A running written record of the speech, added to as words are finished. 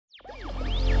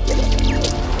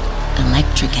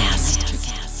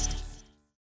Electricast.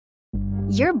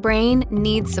 Your brain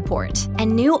needs support,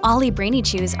 and new Ollie Brainy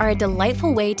Chews are a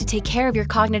delightful way to take care of your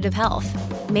cognitive health.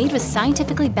 Made with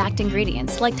scientifically backed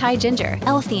ingredients like Thai ginger,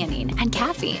 L-theanine, and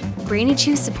caffeine, Brainy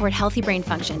Chews support healthy brain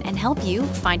function and help you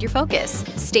find your focus,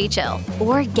 stay chill,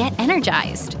 or get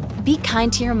energized. Be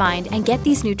kind to your mind and get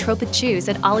these nootropic chews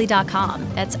at ollie.com.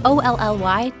 That's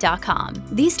OLLY.com.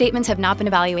 These statements have not been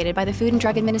evaluated by the Food and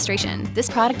Drug Administration. This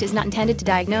product is not intended to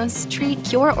diagnose, treat,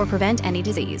 cure, or prevent any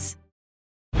disease.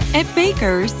 At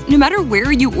Baker's, no matter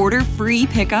where you order free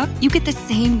pickup, you get the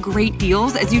same great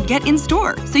deals as you'd get in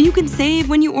store. So you can save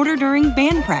when you order during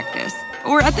band practice,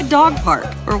 or at the dog park,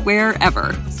 or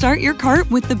wherever. Start your cart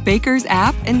with the Baker's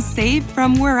app and save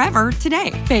from wherever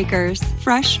today. Baker's,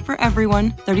 fresh for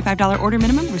everyone. $35 order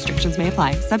minimum. Restrictions may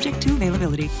apply. Subject to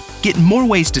availability. Get more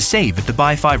ways to save at the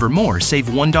Buy 5 or More Save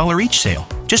 $1 each sale.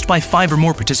 Just buy 5 or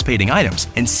more participating items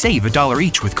and save $1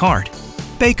 each with card.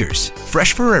 Baker's,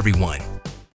 fresh for everyone.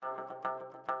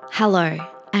 Hello,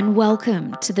 and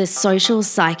welcome to the Social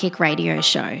Psychic Radio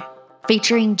Show,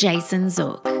 featuring Jason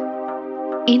Zook.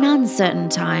 In uncertain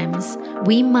times,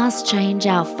 we must change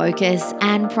our focus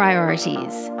and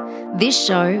priorities. This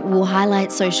show will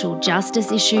highlight social justice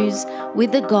issues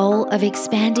with the goal of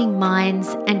expanding minds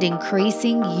and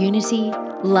increasing unity,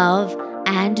 love,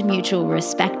 and mutual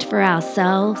respect for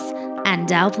ourselves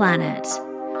and our planet.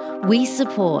 We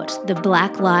support the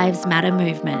Black Lives Matter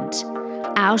movement.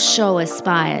 Our show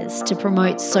aspires to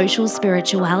promote social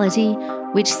spirituality,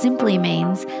 which simply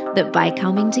means that by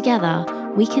coming together,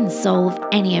 we can solve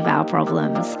any of our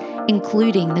problems,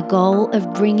 including the goal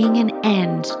of bringing an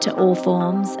end to all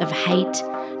forms of hate,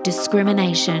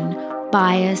 discrimination,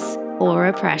 bias, or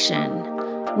oppression.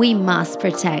 We must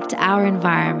protect our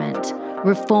environment,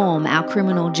 reform our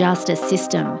criminal justice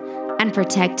system, and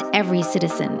protect every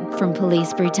citizen from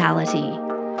police brutality.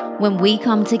 When we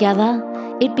come together,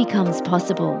 it becomes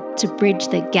possible to bridge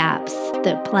the gaps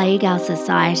that plague our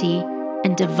society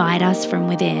and divide us from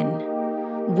within.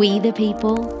 We the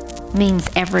people means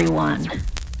everyone.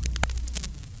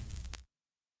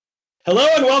 Hello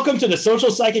and welcome to the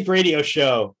Social Psychic Radio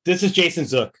Show. This is Jason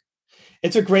Zook.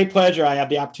 It's a great pleasure. I have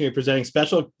the opportunity of presenting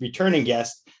special returning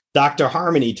guest, Dr.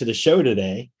 Harmony, to the show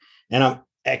today. And I'm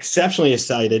exceptionally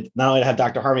excited not only to have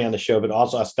Dr. Harmony on the show, but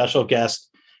also a special guest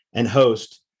and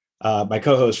host, my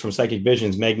co-host from Psychic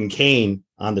Visions, Megan Kane,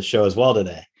 on the show as well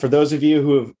today. For those of you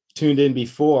who have tuned in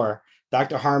before,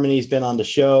 Dr. Harmony's been on the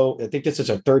show. I think this is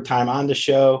her third time on the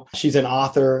show. She's an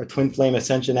author, a twin flame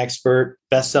ascension expert,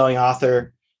 best-selling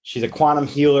author. She's a quantum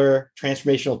healer,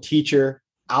 transformational teacher,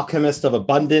 alchemist of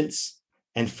abundance,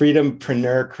 and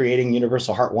freedompreneur creating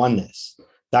universal heart oneness.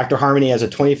 Dr. Harmony has a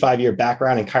 25-year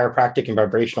background in chiropractic and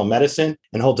vibrational medicine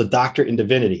and holds a doctorate in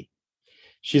divinity.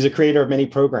 She's a creator of many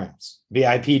programs,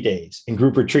 VIP days, and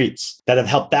group retreats that have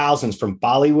helped thousands from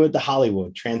Bollywood to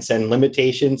Hollywood transcend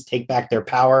limitations, take back their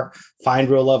power, find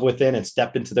real love within, and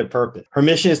step into their purpose. Her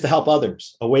mission is to help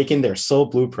others awaken their soul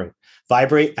blueprint,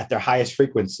 vibrate at their highest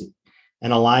frequency,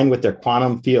 and align with their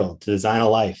quantum field to design a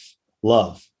life,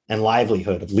 love, and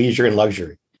livelihood of leisure and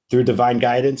luxury. Through divine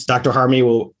guidance, Dr. Harmony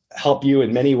will help you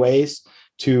in many ways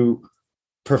to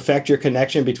perfect your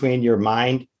connection between your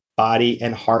mind, body,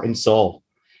 and heart and soul.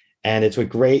 And it's with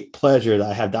great pleasure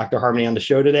that I have Dr. Harmony on the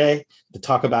show today to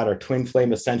talk about our Twin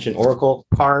Flame Ascension Oracle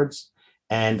cards.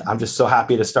 And I'm just so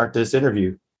happy to start this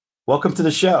interview. Welcome to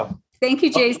the show. Thank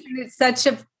you, Jason. It's such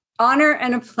an honor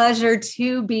and a pleasure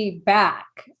to be back.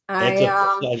 It's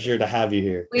a pleasure to have you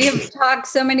here. We have talked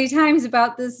so many times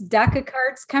about this deck of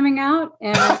cards coming out,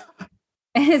 and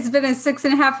it's been a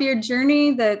 6.5-year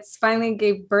journey that's finally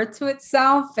gave birth to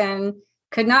itself and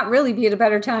could not really be at a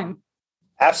better time.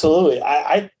 Absolutely.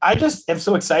 I just am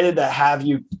so excited to have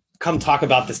you come talk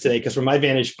about this today, because from my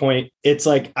vantage point, it's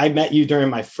like I met you during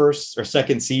my first or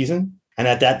second season. And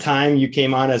at that time, you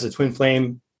came on as a twin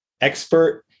flame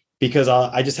expert because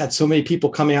I just had so many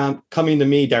people coming to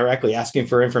me directly asking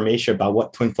for information about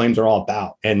what twin flames are all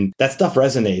about. And that stuff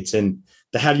resonates. And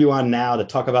to have you on now to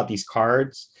talk about these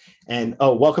cards. And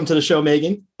welcome to the show,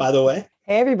 Megan, by the way.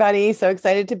 Hey, everybody. So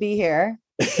excited to be here.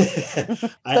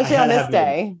 Especially on this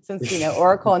day, since,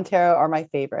 Oracle and Tarot are my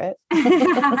favorite.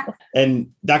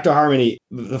 And Dr. Harmony,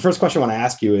 the first question I want to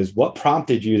ask you is, what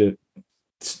prompted you to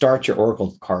start your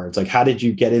Oracle cards? Like, how did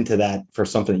you get into that for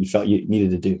something that you felt you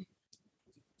needed to do?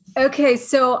 Okay,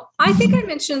 so I think I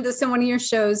mentioned this in one of your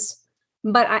shows,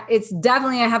 but it's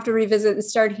definitely, I have to revisit and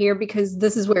start here because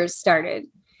this is where it started.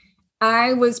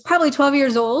 I was probably 12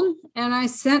 years old and I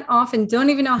sent off, and don't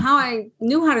even know how I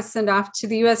knew how to send off, to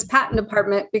the U.S. Patent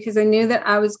Department, because I knew that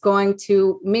I was going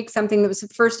to make something that was the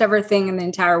first ever thing in the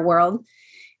entire world.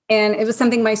 And it was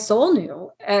something my soul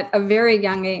knew at a very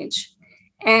young age.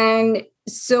 And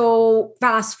so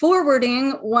fast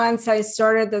forwarding, once I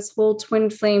started this whole twin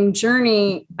flame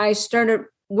journey, I started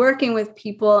working with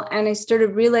people and I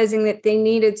started realizing that they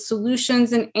needed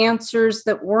solutions and answers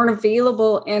that weren't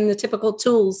available in the typical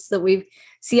tools that we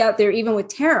see out there, even with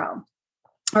tarot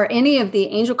or any of the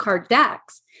angel card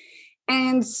decks.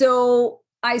 And so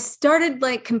I started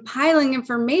like compiling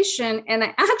information, and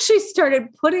I actually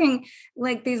started putting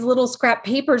like these little scrap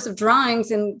papers of drawings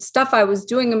and stuff I was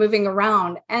doing and moving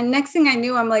around. And next thing I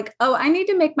knew, I'm like, oh, I need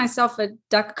to make myself a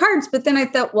deck of cards. But then I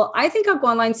thought, well, I think I'll go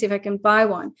online and see if I can buy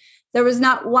one. There was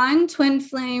not one twin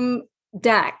flame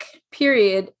deck,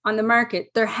 period, on the market.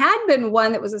 There had been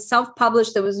one that was a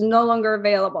self-published that was no longer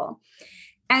available.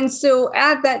 And so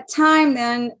at that time,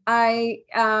 then I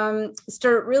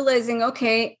started realizing,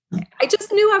 okay, I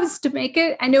just knew I was to make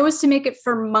it. I knew it was to make it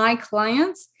for my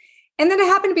clients. And then I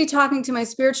happened to be talking to my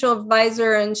spiritual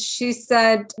advisor, and she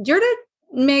said, you're to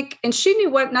make, and she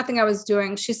knew nothing I was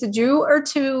doing. She said, you are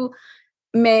to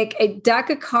make a deck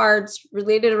of cards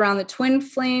related around the twin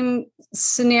flame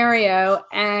scenario,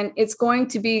 and it's going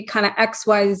to be kind of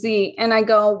XYZ. And I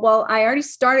go, well, I already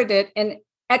started it, and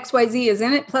XYZ is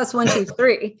in it, plus 1, 2,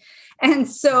 3. And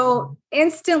so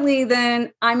instantly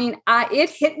then, it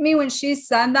hit me when she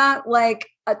said that, like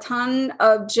a ton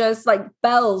of just like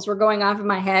bells were going off in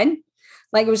my head.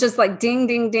 Like it was just like ding,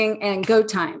 ding, ding, and go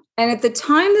time. And at the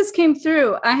time this came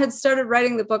through, I had started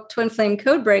writing the book Twin Flame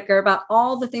Codebreaker about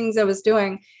all the things I was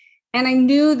doing. And I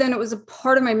knew then it was a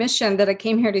part of my mission that I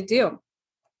came here to do.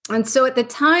 And so at the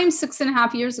time,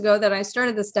 6.5 years ago that I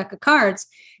started this deck of cards,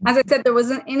 as I said, there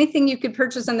wasn't anything you could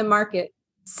purchase on the market.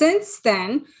 Since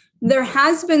then, there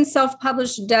has been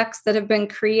self-published decks that have been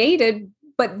created,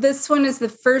 but this one is the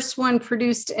first one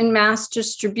produced in mass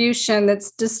distribution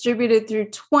that's distributed through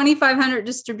 2,500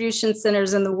 distribution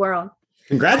centers in the world.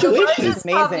 Congratulations.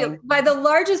 Amazing. By the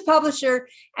largest publisher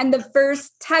and the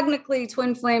first technically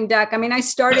twin flame deck. I mean, I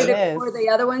started it before the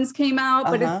other ones came out,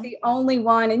 but it's the only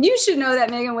one. And you should know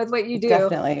that, Megan, with what you do.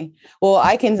 Definitely. Well,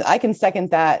 I can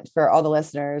second that for all the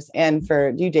listeners and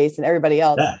for you, Jason, everybody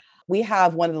else. Yeah. We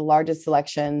have one of the largest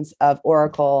selections of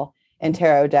Oracle and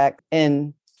tarot deck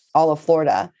in all of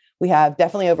Florida. We have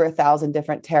definitely over 1,000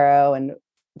 different tarot and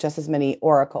just as many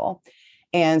Oracle.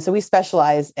 And so we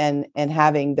specialize in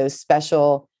having those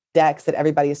special decks that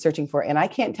everybody is searching for. And I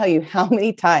can't tell you how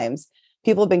many times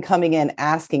people have been coming in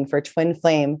asking for twin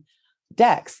flame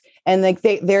decks. And like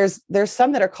there's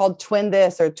some that are called twin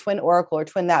this or twin Oracle or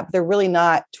twin that, but they're really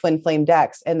not twin flame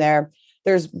decks. And there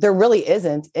really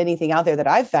isn't anything out there that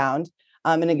I've found.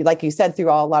 And like you said, through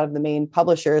a lot of the main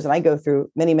publishers, and I go through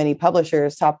many, many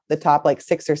publishers, the top like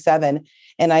 6 or 7.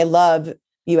 And I love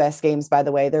US Games, by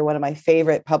the way. They're one of my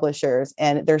favorite publishers,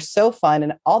 and they're so fun.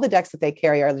 And all the decks that they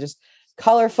carry are just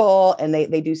colorful, and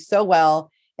they do so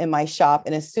well in my shop.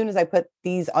 And as soon as I put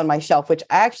these on my shelf, which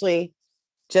I actually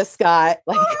just got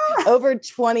like over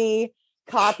 20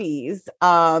 copies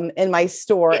in my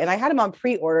store, and I had them on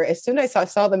pre-order. As soon as I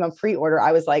saw them on pre-order,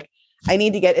 I was like, I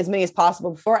need to get as many as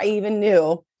possible before I even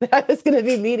knew that I was going to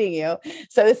be meeting you.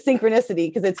 So it's synchronicity,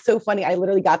 because it's so funny. I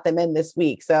literally got them in this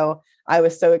week. So I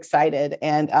was so excited.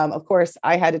 And of course,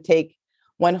 I had to take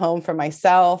one home for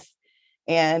myself,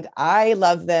 and I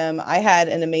love them. I had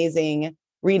an amazing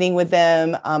reading with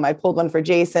them. I pulled one for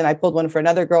Jason. I pulled one for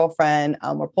another girlfriend.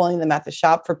 We're pulling them at the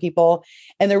shop for people.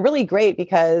 And they're really great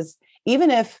because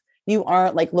even if you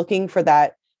aren't like looking for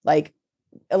that, like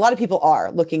a lot of people are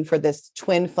looking for this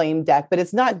twin flame deck, but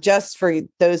it's not just for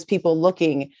those people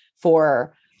looking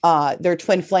for their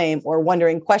twin flame or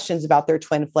wondering questions about their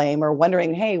twin flame or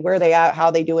wondering, hey, where are they at, how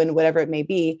are they doing, whatever it may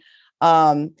be.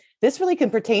 This really can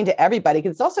pertain to everybody,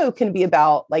 because it's also can be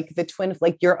about like the twin,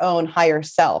 like your own higher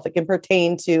self. It can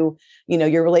pertain to,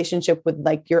 your relationship with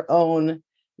like your own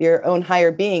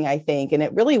higher being, I think. And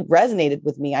it really resonated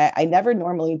with me. I never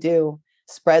normally do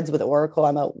spreads with Oracle.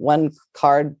 I'm a one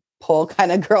card pull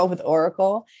kind of girl with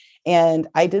Oracle. And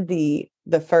I did the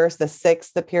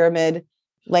sixth, the pyramid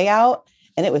layout,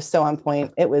 and it was so on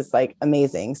point. It was like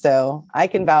amazing. So I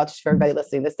can vouch for everybody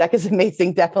listening. This deck is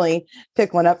amazing. Definitely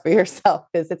pick one up for yourself,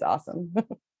 because it's awesome.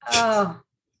 Oh,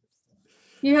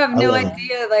 you have no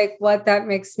idea like what that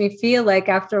makes me feel like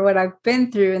after what I've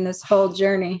been through in this whole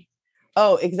journey.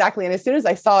 Oh, exactly. And as soon as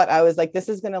I saw it, I was like, this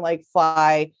is going to like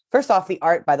fly. First off, the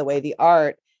art, by the way, the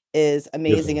art is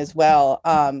amazing as well.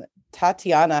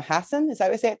 Tatiana Hassan, is that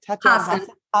what I say it? Tatiana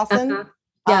Hassan. Uh-huh.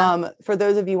 Yeah. For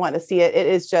those of you who want to see it, it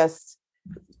is just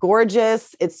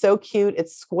gorgeous. It's so cute.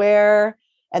 It's square.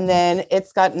 And then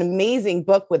it's got an amazing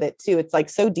book with it too. It's like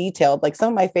so detailed. Like some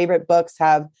of my favorite books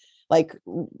have like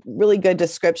really good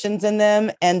descriptions in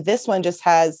them. And this one just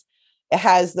has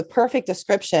the perfect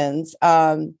descriptions.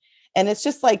 And it's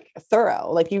just like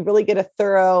thorough, like you really get a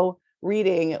thorough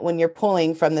reading when you're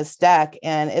pulling from this deck.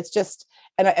 And it's just,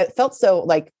 and it felt so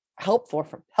like helpful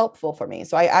for me.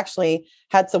 So I actually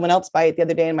had someone else buy it the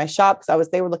other day in my shop because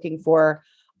they were looking for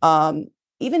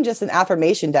even just an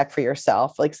affirmation deck for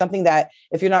yourself, like something that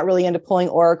if you're not really into pulling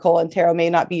oracle and tarot may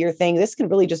not be your thing, this can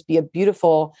really just be a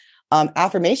beautiful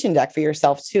affirmation deck for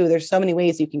yourself too. There's so many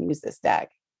ways you can use this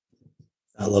deck.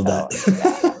 I love that.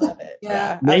 Yeah, I love it.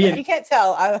 Yeah. Megan, you can't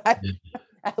tell. I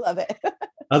love it.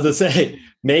 I was gonna say,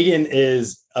 Megan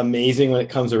is amazing when it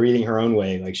comes to reading her own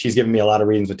way. Like she's given me a lot of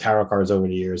readings with tarot cards over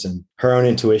the years, and her own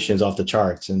intuition is off the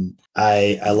charts. And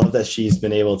I love that she's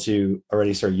been able to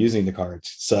already start using the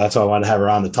cards. So that's why I wanted to have her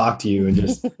on to talk to you and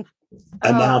just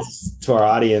announce to our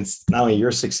audience, not only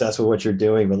your success with what you're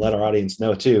doing, but let our audience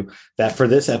know too, that for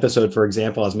this episode, for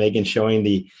example, as Megan showing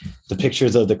the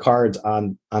pictures of the cards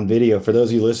on video, for those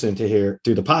of you listening to hear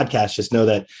through the podcast, just know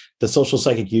that the Social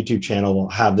Psychic YouTube channel will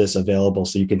have this available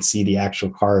so you can see the actual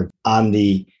card on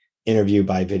the interview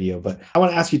by video. But I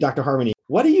want to ask you, Dr. Harmony,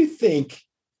 what do you think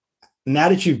now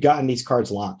that you've gotten these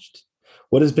cards launched?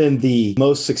 What has been the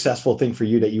most successful thing for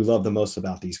you that you love the most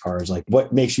about these cards? Like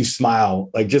what makes you smile?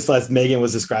 Like just as Megan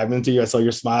was describing them to you, I saw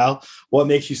your smile. What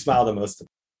makes you smile the most?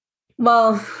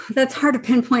 Well, that's hard to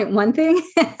pinpoint one thing.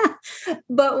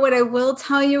 But what I will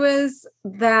tell you is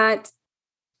that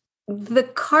the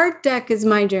card deck is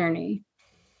my journey.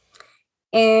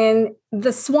 And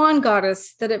the swan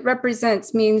goddess that it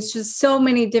represents means just so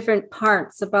many different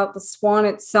parts about the swan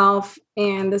itself.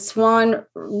 And the swan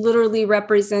literally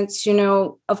represents,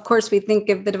 of course, we think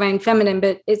of the divine feminine,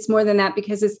 but it's more than that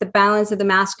because it's the balance of the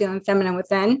masculine and feminine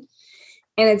within.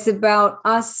 And it's about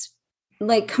us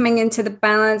like coming into the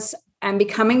balance and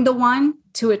becoming the one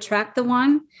to attract the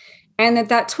one. And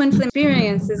that twin flame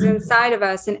experience is inside of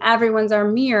us and everyone's our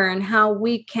mirror, and how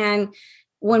we can,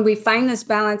 when we find this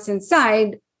balance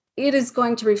inside, it is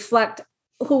going to reflect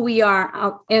who we are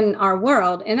out in our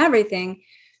world and everything.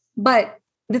 But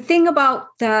the thing about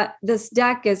this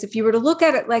deck is, if you were to look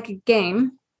at it like a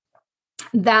game,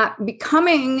 that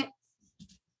becoming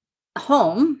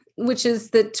home, which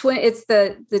is the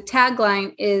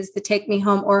tagline is the Take Me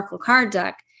Home Oracle card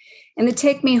deck. And the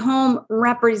Take Me Home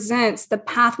represents the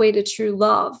pathway to true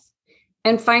love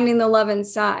and finding the love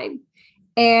inside.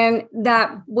 And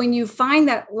that when you find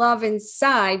that love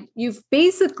inside, you've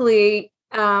basically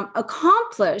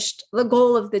accomplished the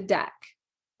goal of the deck.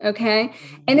 Okay.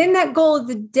 Mm-hmm. And in that goal of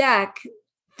the deck,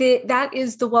 that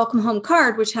is the Welcome Home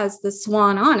card, which has the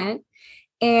swan on it.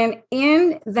 And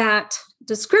in that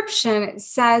description, it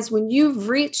says, when you've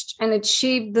reached and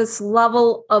achieved this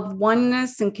level of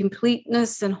oneness and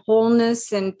completeness and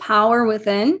wholeness and power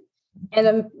within, and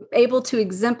I'm able to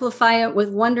exemplify it with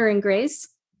wonder and grace,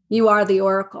 you are the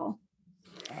oracle.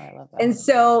 I love that. And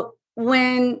so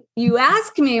when you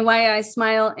ask me why I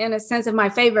smile, in a sense of my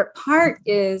favorite part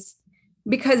is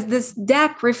because this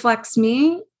deck reflects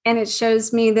me, and it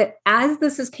shows me that as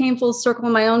this came full circle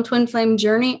in my own twin flame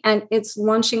journey and it's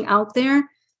launching out there,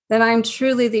 that I'm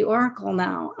truly the oracle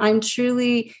now. I'm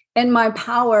truly in my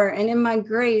power and in my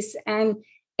grace and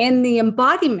in the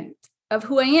embodiment of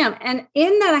who I am. And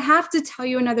in that, I have to tell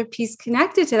you another piece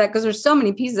connected to that, because there's so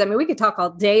many pieces. I mean, we could talk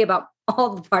all day about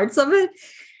all the parts of it.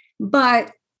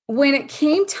 But when it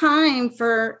came time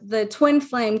for the twin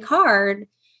flame card,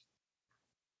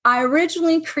 I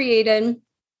originally created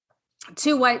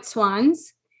 2 white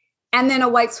swans and then a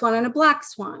white swan and a black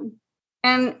swan.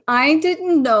 And I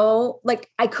didn't know,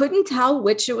 I couldn't tell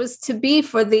which it was to be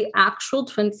for the actual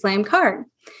twin flame card.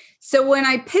 So when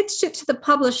I pitched it to the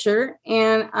publisher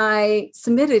and I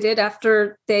submitted it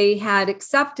after they had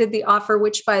accepted the offer,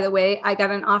 which, by the way, I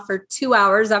got an offer 2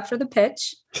 hours after the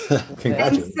pitch.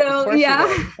 Congratulations. And so, yeah.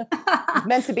 It's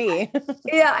meant to be.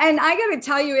 Yeah. And I got to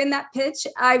tell you, in that pitch,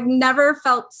 I've never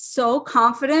felt so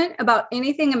confident about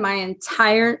anything in my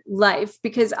entire life,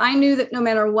 because I knew that no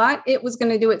matter what, it was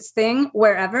going to do its thing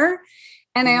wherever.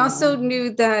 And I also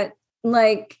knew that,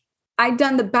 I'd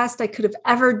done the best I could have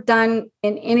ever done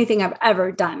in anything I've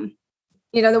ever done.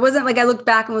 There wasn't I looked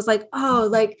back and was I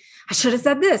should have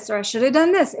said this or I should have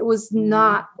done this. It was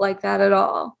not like that at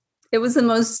all. It was the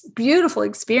most beautiful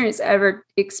experience I ever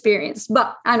experienced.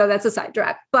 But I know that's a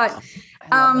sidetrack. But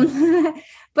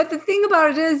but the thing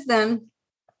about it is, then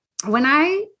when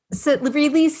I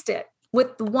released it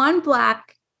with 1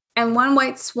 black and 1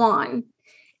 white swan,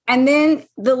 and then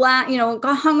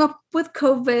got hung up with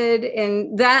COVID,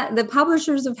 and that the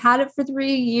publishers have had it for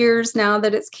 3 years now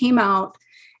that it's came out,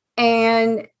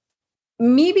 and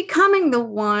me becoming the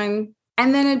one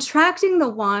and then attracting the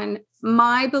one,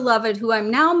 my beloved, who I'm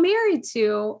now married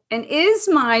to and is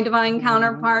my divine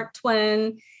counterpart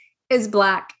twin, is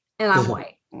Black and I'm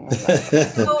white.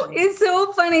 So it's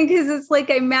so funny because it's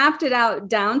like I mapped it out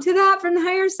down to that from the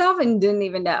higher self and didn't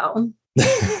even know.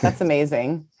 That's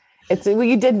amazing. Well,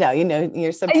 you did know,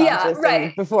 your subconscious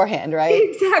and beforehand, right?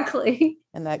 Exactly.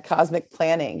 And that cosmic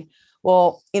planning.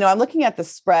 Well, I'm looking at the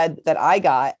spread that I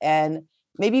got, and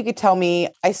maybe you could tell me,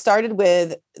 I started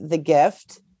with the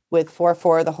gift with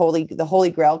 4/4, the Holy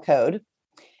Grail code.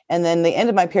 And then the end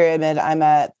of my pyramid, I'm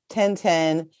at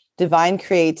 10/10 divine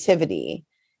creativity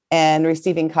and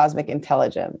receiving cosmic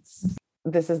intelligence.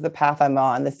 This is the path I'm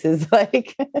on. This is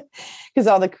like, because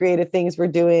all the creative things we're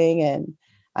doing, and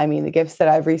I mean, the gifts that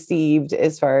I've received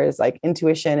as far as like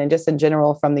intuition and just in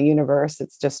general from the universe,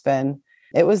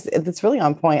 it's really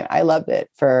on point. I loved it.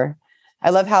 I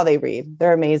love how they read.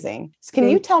 They're amazing. So can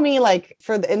you tell me, like,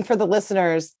 for the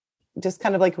listeners, just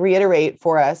kind of like reiterate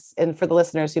for us, and for the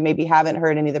listeners who maybe haven't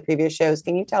heard any of the previous shows,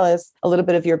 can you tell us a little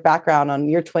bit of your background on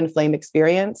your twin flame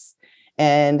experience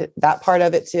and that part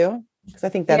of it too? Because I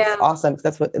think that's awesome. Because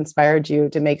that's what inspired you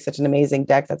to make such an amazing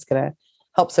deck that's going to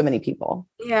help so many people.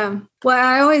 Yeah. Well,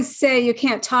 I always say you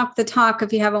can't talk the talk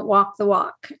if you haven't walked the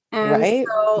walk. And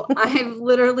so I've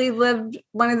literally lived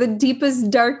one of the deepest,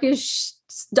 darkest,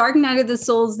 dark night of the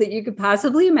souls that you could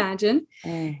possibly imagine.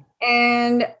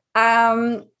 And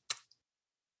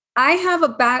I have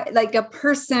a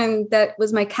person that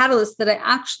was my catalyst that I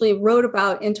actually wrote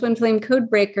about in Twin Flame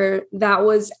Codebreaker that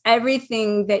was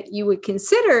everything that you would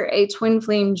consider a twin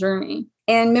flame journey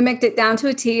and mimicked it down to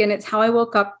a T. And it's how I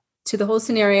woke up to the whole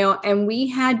scenario. And we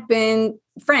had been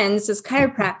friends as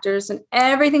chiropractors and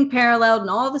everything paralleled and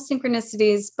all the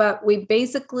synchronicities, but we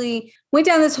basically went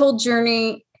down this whole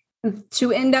journey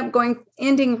to end up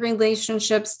ending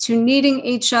relationships, to needing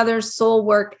each other's soul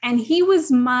work. And he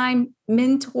was my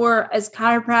mentor as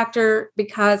chiropractor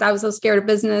because I was so scared of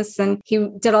business, and he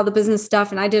did all the business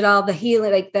stuff and I did all the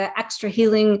healing, like the extra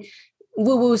healing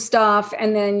woo-woo stuff.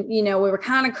 And then, we were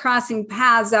kind of crossing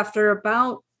paths after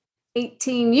about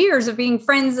 18 years of being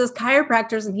friends as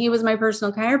chiropractors. And he was my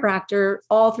personal chiropractor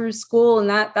all through school. And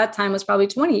that time was probably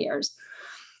 20 years.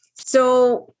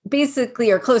 So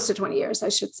basically, or close to 20 years, I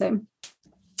should say.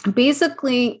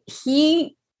 Basically,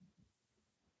 he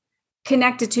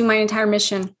connected to my entire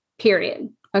mission, period.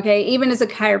 Okay. Even as a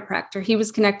chiropractor, he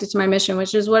was connected to my mission,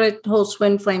 which is what a whole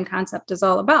twin flame concept is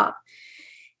all about.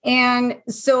 And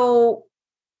so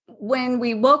when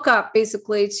we woke up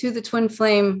basically to the twin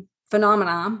flame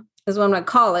phenomena, is what I'm going to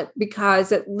call it,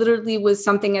 because it literally was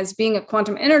something as being a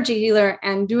quantum energy healer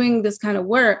and doing this kind of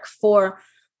work for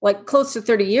like close to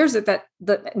 30 years at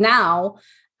now.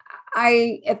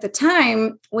 At the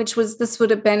time, this would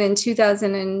have been in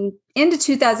 2000 and into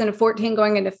 2014,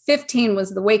 going into 15 was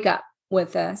the wake up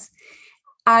with this.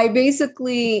 I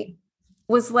basically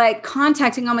was like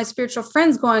contacting all my spiritual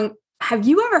friends going, have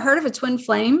you ever heard of a twin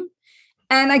flame?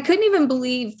 And I couldn't even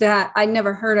believe that I'd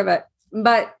never heard of it.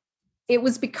 But it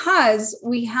was because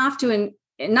we have to, in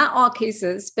not all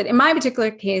cases, but in my particular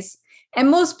case, and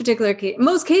most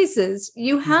cases,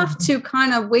 you have to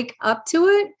kind of wake up to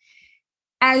it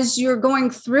as you're going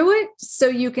through it so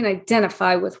you can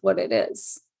identify with what it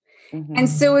is. Mm-hmm. And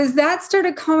so as that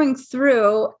started coming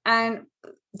through and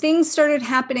things started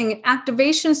happening,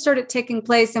 activation started taking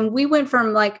place, and we went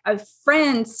from like a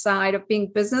friend side of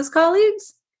being business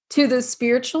colleagues to the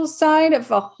spiritual side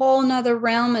of a whole nother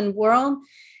realm and world,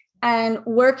 and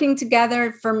working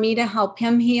together for me to help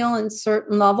him heal in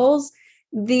certain levels.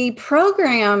 The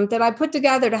program that I put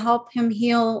together to help him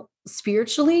heal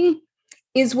spiritually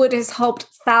is what has helped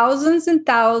thousands and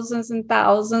thousands and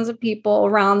thousands of people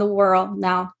around the world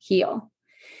now heal.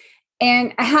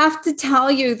 And I have to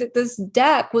tell you that this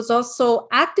deck was also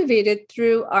activated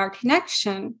through our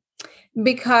connection,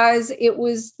 because it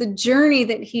was the journey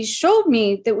that he showed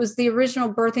me that was the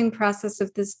original birthing process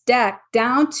of this deck,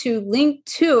 down to link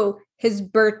to his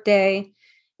birthday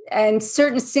and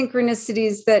certain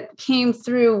synchronicities that came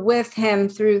through with him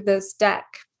through this deck.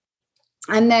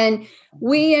 And then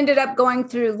we ended up going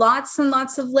through lots and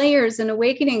lots of layers and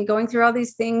awakening, going through all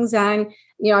these things. And,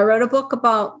 I wrote a book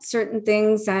about certain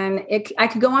things, and I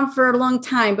could go on for a long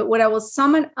time. But what I will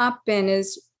sum it up in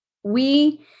is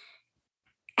we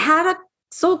had a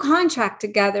soul contract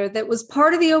together that was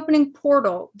part of the opening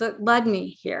portal that led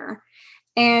me here.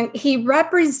 And he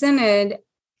represented,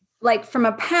 like from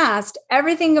a past,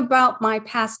 everything about my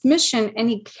past mission. And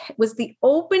he was the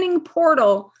opening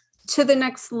portal to the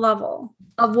next level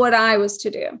of what I was to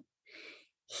do.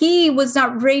 He was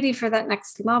not ready for that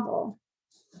next level.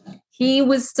 he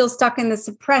was still stuck in the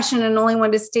suppression and only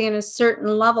wanted to stay in a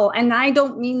certain level. And I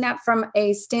don't mean that from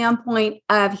a standpoint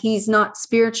of he's not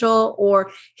spiritual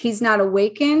or he's not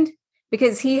awakened,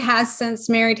 because he has since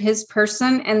married his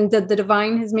person, and the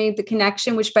divine has made the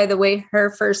connection, which, by the way, her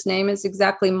first name is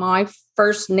exactly my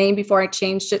first name before I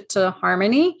changed it to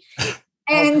Harmony.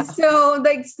 And so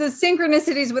like the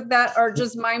synchronicities with that are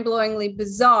just mind-blowingly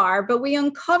bizarre, but we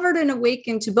uncovered and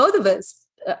awakened to both of us,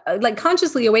 like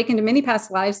consciously awakened to many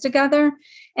past lives together.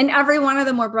 And every one of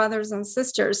them were brothers and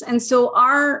sisters. And so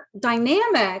our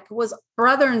dynamic was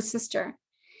brother and sister.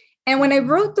 And when I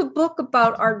wrote the book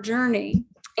about our journey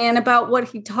and about what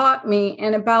he taught me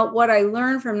and about what I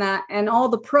learned from that and all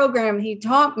the program he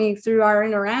taught me through our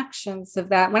interactions of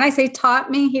that. When I say taught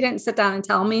me, he didn't sit down and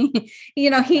tell me, he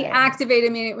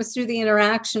activated me, and it was through the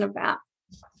interaction of that.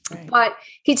 Right. But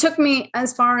he took me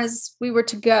as far as we were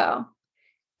to go.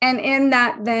 And in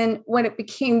that, then what it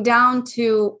became down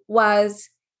to was,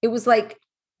 it was like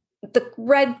the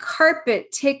red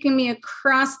carpet taking me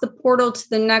across the portal to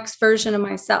the next version of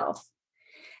myself.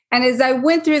 And as I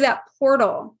went through that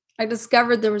portal, I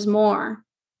discovered there was more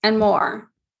and more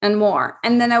and more.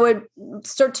 And then I would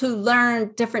start to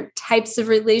learn different types of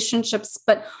relationships,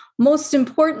 but most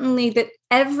importantly, that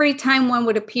every time one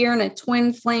would appear in a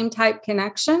twin flame type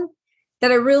connection,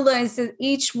 that I realized that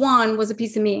each one was a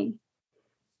piece of me.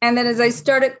 And then as I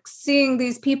started seeing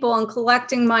these people and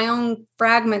collecting my own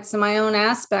fragments and my own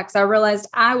aspects, I realized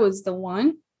I was the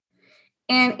one.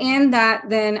 And in that,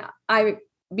 then I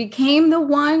became the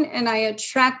one, and I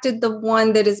attracted the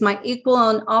one that is my equal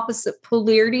and opposite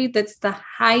polarity. That's the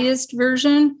highest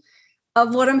version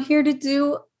of what I'm here to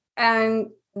do. And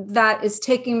that is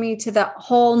taking me to that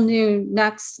whole new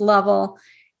next level.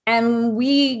 And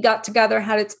we got together,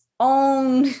 had its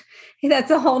own, that's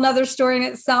a whole nother story in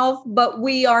itself, but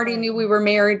we already knew we were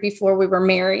married before we were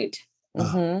married.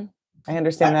 Mm-hmm. I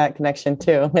understand that connection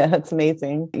too. Yeah, that's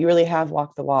amazing. You really have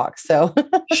walked the walk. So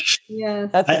yeah,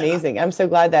 that's amazing. I'm so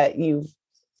glad that you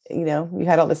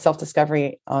had all this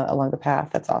self-discovery along the path.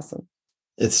 That's awesome.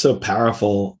 It's so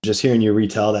powerful just hearing you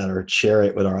retell that or share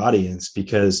it with our audience,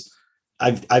 because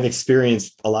I've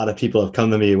experienced a lot of people have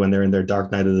come to me when they're in their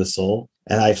dark night of the soul.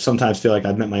 And I sometimes feel like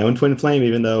I've met my own twin flame,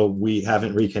 even though we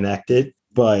haven't reconnected.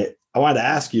 But I wanted to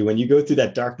ask you, when you go through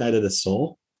that dark night of the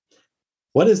soul,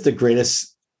 what is the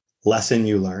greatest lesson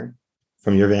you learn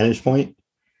from your vantage point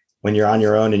when you're on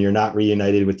your own and you're not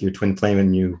reunited with your twin flame,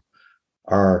 and you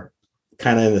are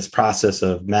kind of in this process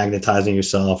of magnetizing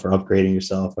yourself or upgrading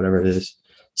yourself, whatever it is,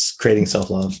 creating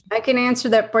self-love? I can answer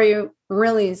that for you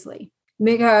really easily,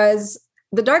 because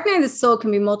the dark night of the soul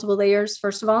can be multiple layers,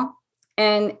 first of all.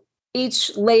 And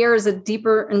each layer is a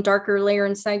deeper and darker layer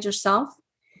inside yourself.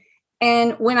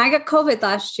 And when I got COVID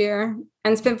last year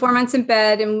and spent 4 months in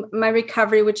bed in my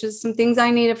recovery, which is some things I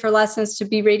needed for lessons to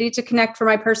be ready to connect for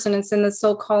my person and send the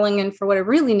soul calling in for what I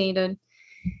really needed,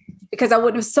 because I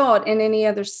wouldn't have saw it in any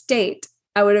other state.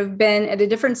 I would have been at a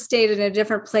different state, in a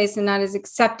different place, and not as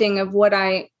accepting of what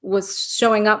I was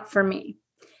showing up for me.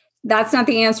 That's not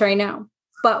the answer, I know.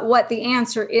 But what the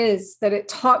answer is, that it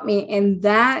taught me in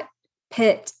that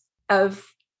pit of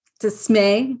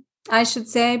dismay, I should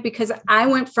say, because I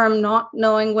went from not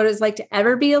knowing what it was like to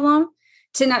ever be alone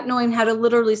to not knowing how to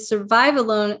literally survive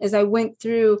alone as I went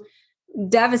through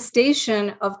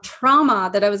devastation of trauma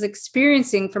that I was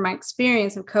experiencing from my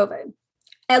experience of COVID.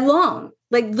 Alone,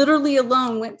 like literally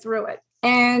alone, went through it.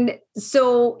 And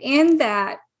so in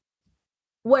that,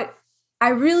 what I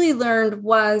really learned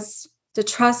was to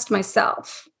trust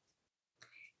myself.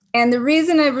 And the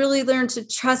reason I really learned to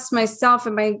trust myself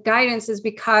and my guidance is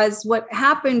because what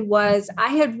happened was I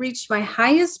had reached my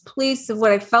highest place of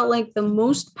what I felt like the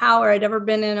most power I'd ever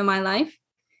been in my life.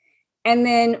 And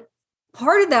then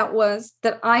part of that was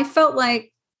that I felt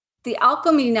like the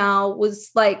alchemy now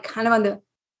was like kind of on the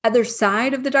other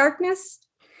side of the darkness.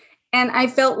 And I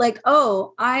felt like,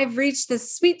 oh, I've reached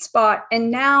this sweet spot. And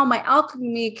now my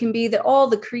alchemy can be that all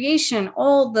the creation,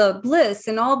 all the bliss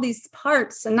and all these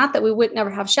parts, and not that we would never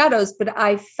have shadows, but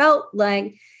I felt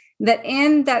like that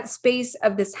in that space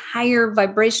of this higher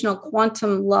vibrational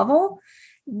quantum level,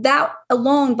 that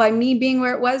alone by me being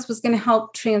where it was going to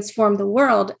help transform the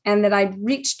world. And that I'd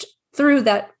reached through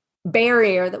that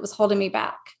barrier that was holding me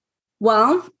back.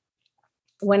 Well,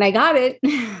 when I got it,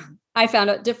 I found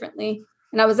out differently.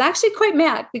 And I was actually quite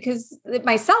mad because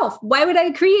myself, why would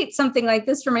I create something like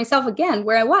this for myself again,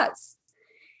 where I was?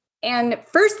 And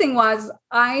first thing was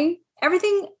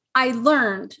everything I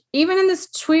learned, even in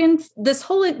this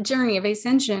whole journey of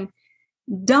Ascension,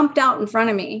 dumped out in front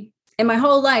of me, and my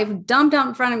whole life dumped out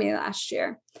in front of me last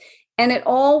year. And it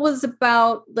all was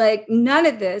about like, none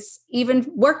of this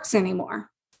even works anymore.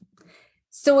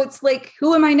 So it's like,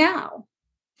 who am I now?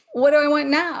 What do I want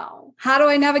now? How do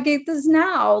I navigate this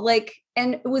now? Like,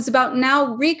 and it was about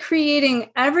now recreating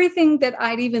everything that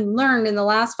I'd even learned in the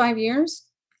last 5 years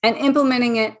and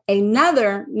implementing it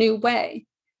another new way.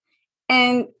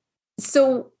 And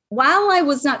so while I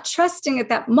was not trusting at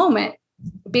that moment,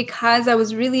 because I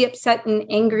was really upset and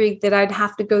angry that I'd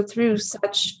have to go through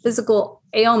such physical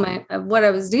ailment of what I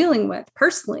was dealing with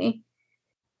personally,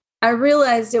 I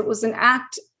realized it was an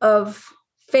act of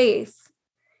faith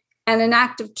and an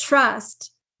act of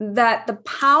trust that the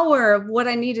power of what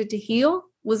I needed to heal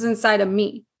was inside of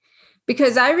me.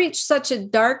 Because I reached such a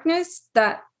darkness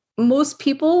that most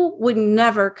people would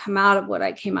never come out of what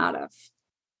I came out of.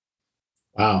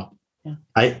 Wow. Yeah.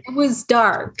 It was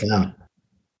dark. Yeah.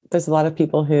 There's a lot of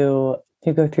people who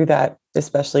go through that,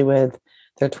 especially with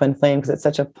their twin flame, because it's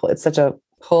such a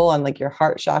pull on like your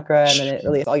heart chakra, and then it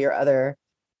really is all your other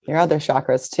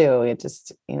chakras too. It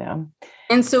just,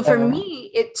 And so for me,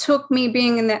 it took me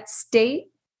being in that state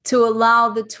to allow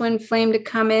the twin flame to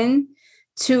come in,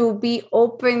 to be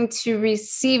open to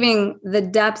receiving the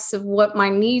depths of what my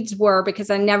needs were, because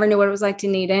I never knew what it was like to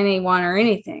need anyone or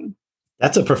anything.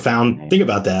 That's a profound, think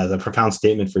about that as a profound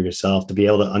statement for yourself, to be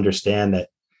able to understand that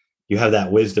you have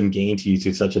that wisdom gained to you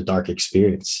through such a dark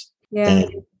experience. Yeah.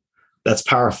 And that's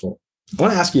powerful. I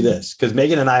want to ask you this, because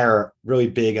Megan and I are really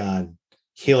big on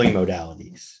healing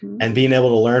modalities and being able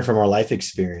to learn from our life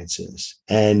experiences.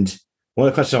 And one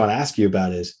of the questions I want to ask you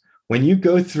about is, when you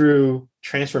go through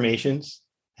transformations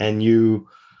and you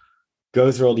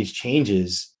go through all these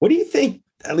changes, what do you think,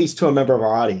 at least to a member of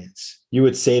our audience, you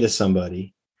would say to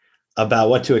somebody about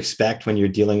what to expect when you're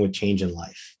dealing with change in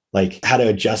life? Like how to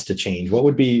adjust to change? What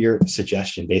would be your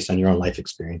suggestion based on your own life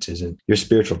experiences and your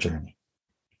spiritual journey?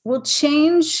 Well,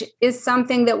 change is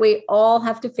something that we all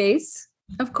have to face,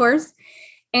 of course.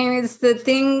 And it's the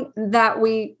thing that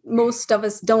most of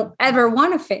us don't ever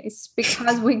want to face,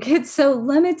 because we get so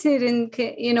limited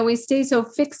and, we stay so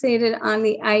fixated on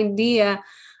the idea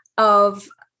of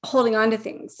holding on to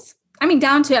things. I mean,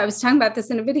 I was talking about this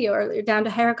in a video earlier, down to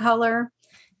hair color,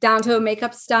 down to a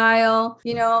makeup style,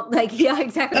 yeah,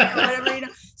 exactly. Whatever,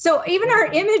 So even our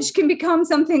image can become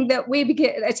something that we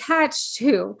get attached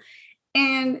to.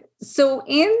 And so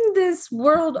in this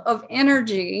world of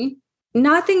energy,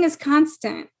 nothing is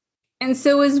constant. And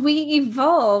so as we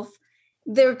evolve,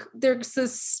 there's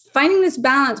this finding this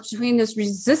balance between this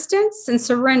resistance and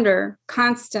surrender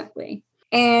constantly.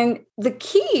 And the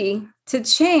key to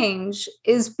change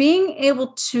is being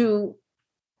able to,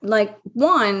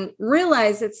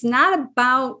 realize it's not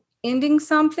about ending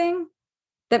something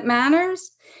that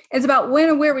matters. It's about when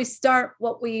and where we start.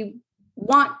 What we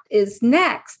want is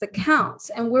next that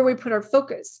counts, and where we put our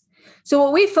focus. So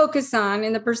what we focus on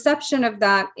in the perception of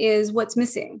that is what's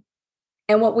missing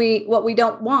and what we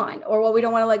don't want, or what we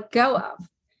don't want to let go of.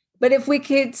 But if we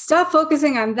could stop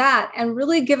focusing on that and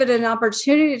really give it an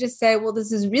opportunity to say, well,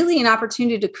 this is really an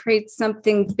opportunity to create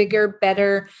something bigger,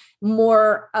 better,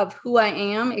 more of who I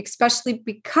am, especially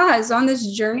because on this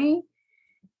journey,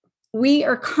 we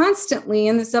are constantly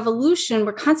in this evolution.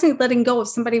 We're constantly letting go of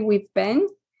somebody we've been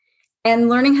and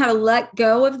learning how to let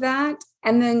go of that,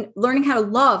 and then learning how to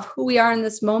love who we are in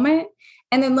this moment,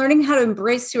 and then learning how to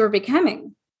embrace who we're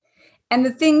becoming. And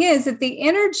the thing is that the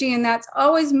energy in that's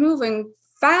always moving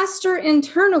faster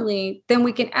internally than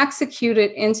we can execute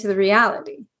it into the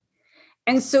reality.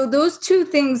 And so those two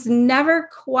things never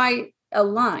quite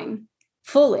align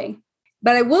fully.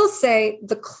 But I will say,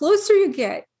 the closer you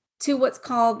get to what's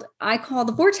I call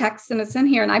the vortex, and it's in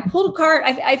here, and I pulled a card.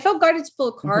 I felt guided to pull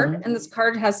a card, and this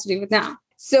card has to do with now.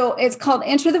 So it's called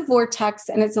Enter the Vortex,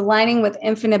 and it's aligning with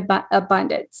infinite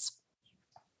abundance.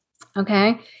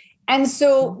 Okay. And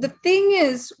so the thing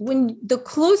is, when the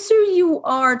closer you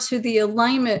are to the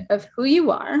alignment of who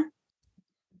you are,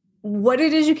 what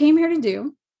it is you came here to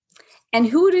do, and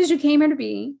who it is you came here to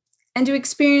be, and to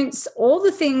experience all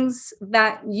the things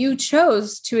that you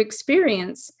chose to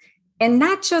experience, and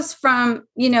not just from,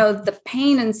 the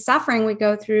pain and suffering we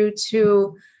go through,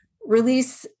 to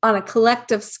release on a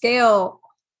collective scale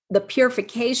the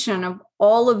purification of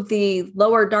all of the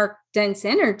lower dark dense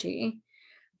energy,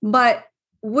 but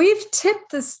we've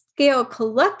tipped the scale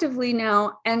collectively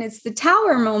now, and it's the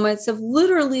tower moments of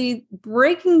literally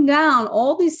breaking down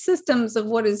all these systems of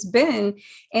what has been.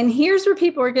 And here's where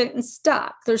people are getting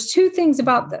stuck. There's two things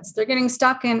about this. They're getting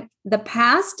stuck in the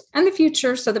past and the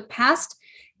future. So the past,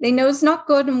 they know it's not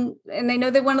good, and they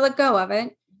know they want to let go of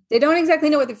it. They don't exactly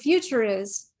know what the future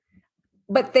is,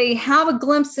 but they have a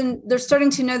glimpse, and they're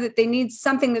starting to know that they need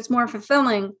something that's more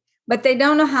fulfilling, but they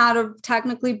don't know how to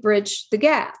technically bridge the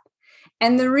gap.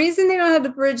 And the reason they don't have to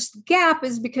bridge the gap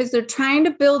is because they're trying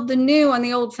to build the new on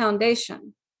the old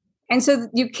foundation. And so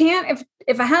you can't,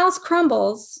 if a house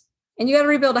crumbles and you got to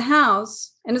rebuild a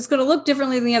house and it's going to look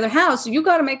differently than the other house, you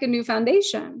got to make a new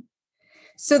foundation.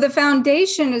 So the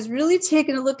foundation is really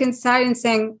taking a look inside and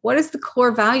saying, what is the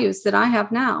core values that I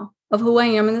have now of who I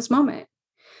am in this moment?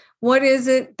 What is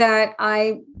it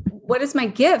what is my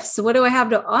gifts? What do I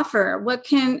have to offer? What's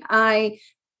going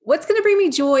to bring me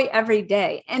joy every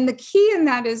day? And the key in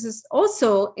that is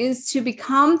to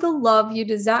become the love you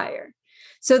desire.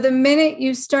 So the minute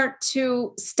you start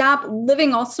to stop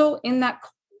living also in that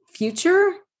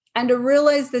future and to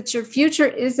realize that your future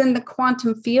is in the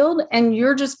quantum field and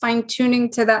you're just fine tuning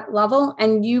to that level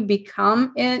and you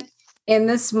become it in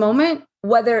this moment,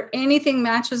 whether anything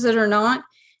matches it or not,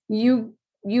 you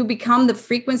become the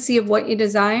frequency of what you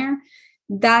desire.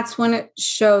 That's when it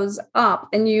shows up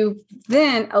and you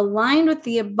then aligned with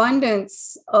the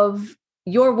abundance of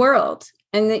your world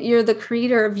and that you're the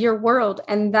creator of your world.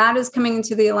 And that is coming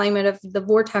into the alignment of the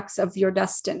vortex of your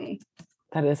destiny.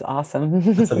 That is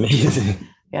awesome. That's amazing.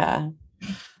 Yeah.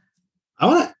 I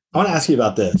want to ask you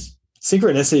about this.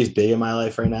 Synchronicity is big in my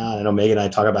life right now. I know Megan and I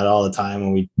talk about it all the time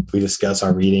when we discuss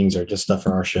our readings or just stuff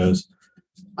for our shows.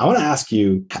 I want to ask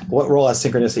you, what role has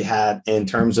synchronicity had in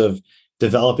terms of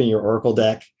developing your Oracle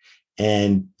deck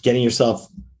and getting yourself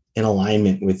in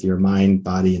alignment with your mind,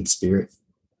 body, and spirit?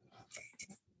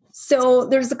 So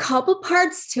there's a couple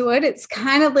parts to it. It's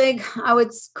kind of like I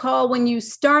would call when you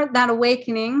start that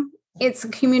awakening, it's a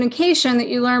communication that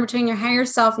you learn between your higher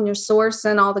self and your source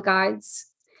and all the guides.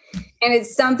 And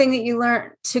it's something that you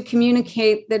learn to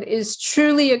communicate that is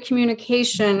truly a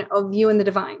communication of you and the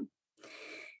divine.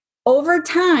 Over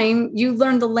time, you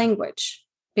learn the language,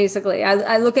 basically.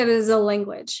 I look at it as a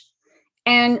language.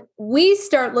 And we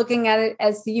start looking at it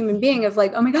as the human being of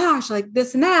like, oh my gosh, like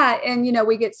this and that. And,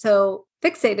 we get so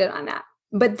fixated on that.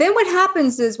 But then what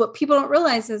happens is what people don't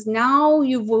realize is now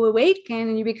you've awakened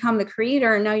and you become the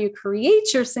creator. And now you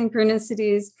create your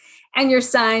synchronicities and your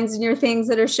signs and your things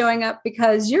that are showing up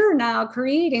because you're now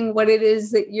creating what it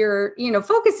is that you're,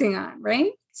 focusing on,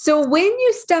 right? So when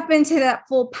you step into that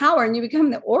full power and you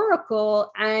become the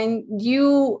oracle and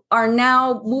you are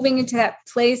now moving into that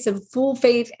place of full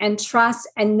faith and trust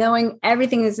and knowing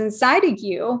everything is inside of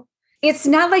you, it's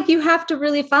not like you have to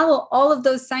really follow all of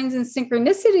those signs and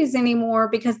synchronicities anymore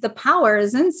because the power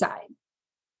is inside.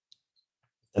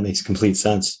 That makes complete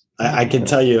sense. I can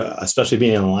tell you, especially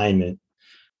being in alignment,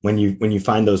 when you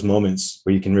find those moments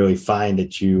where you can really find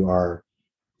that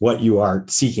what you are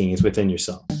seeking is within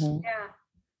yourself. Mm-hmm. Yeah.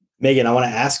 Megan, I want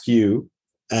to ask you,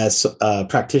 as a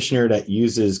practitioner that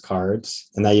uses cards,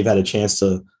 and now you've had a chance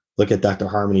to look at Dr.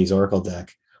 Harmony's Oracle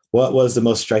deck, what was the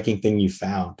most striking thing you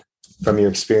found from your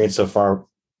experience so far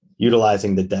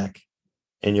utilizing the deck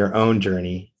in your own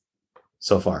journey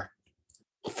so far?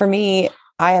 For me,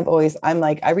 I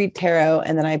read tarot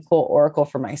and then I pull Oracle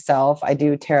for myself. I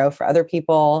do tarot for other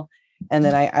people. And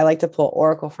then I like to pull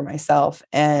Oracle for myself.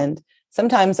 And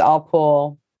sometimes I'll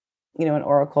pull, an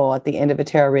Oracle at the end of a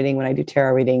tarot reading. When I do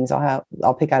tarot readings,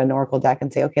 I'll pick out an Oracle deck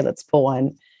and say, okay, let's pull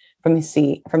one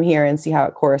from here and see how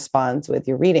it corresponds with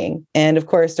your reading. And of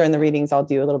course, during the readings, I'll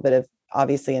do a little bit of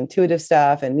obviously intuitive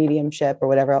stuff and mediumship or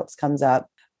whatever else comes up.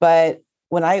 But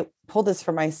when I pull this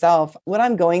for myself, what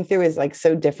I'm going through is like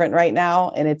so different right now.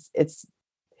 And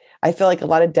I feel like a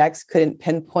lot of decks couldn't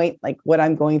pinpoint like what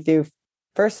I'm going through.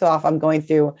 First off, I'm going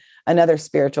through another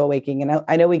spiritual awakening. And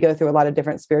I know we go through a lot of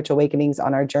different spiritual awakenings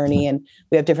on our journey, and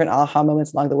we have different aha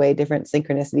moments along the way, different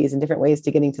synchronicities and different ways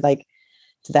to getting to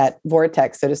that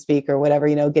vortex, so to speak, or whatever,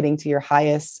 getting to your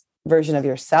highest version of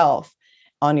yourself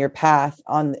on your path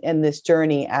in this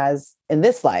journey as in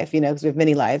this life, because we have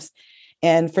many lives.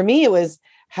 And for me, it was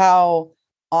how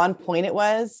on point it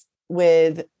was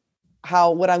with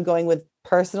what I'm going with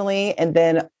personally. And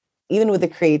then even with the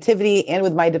creativity and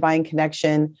with my divine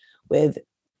connection with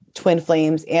twin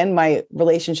flames, and my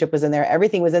relationship was in there,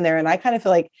 everything was in there. And I kind of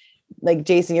feel like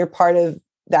Jason, you're part of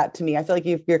that to me. I feel like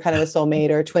you're kind of a soulmate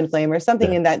or a twin flame or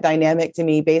something in that dynamic to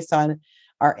me based on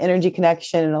our energy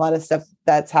connection and a lot of stuff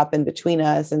that's happened between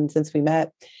us. And since we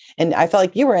met, and I felt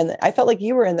like you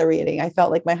were in the reading. I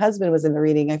felt like my husband was in the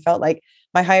reading. I felt like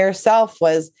my higher self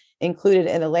was included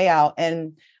in the layout.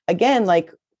 And again,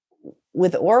 like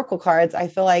with Oracle cards, I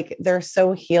feel like they're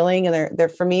so healing, and they're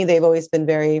for me, they've always been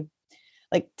very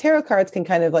like tarot cards can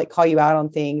kind of like call you out on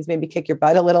things, maybe kick your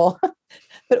butt a little,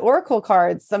 but Oracle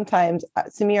cards sometimes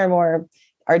to me are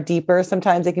deeper.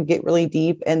 Sometimes they can get really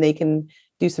deep and they can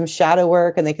do some shadow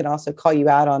work, and they can also call you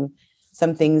out on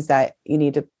some things that you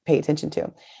need to pay attention to.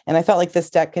 And I felt like this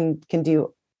deck can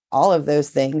do all of those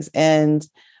things. And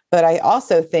But I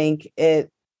also think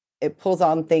it pulls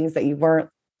on things that you weren't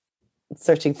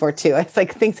searching for too. It's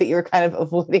like things that you were kind of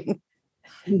avoiding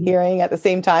hearing at the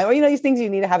same time, or, these things you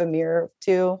need to have a mirror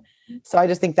to. So I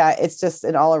just think that it's just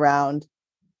an all around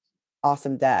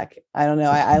awesome deck. I don't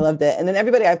know. I loved it. And then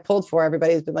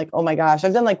everybody's been like, oh my gosh,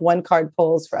 I've done like one card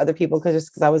pulls for other people because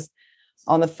I was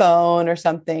on the phone or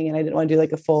something and I didn't want to do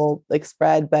like a full like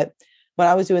spread. But when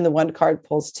I was doing the one card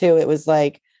pulls too, it was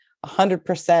like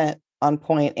 100% on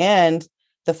point. And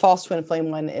the false twin flame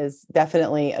one is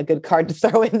definitely a good card to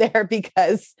throw in there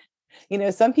because,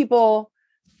 some people,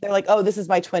 they're like, oh, this is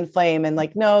my twin flame. And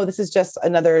like, no, this is just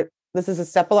this is a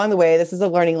step along the way. This is a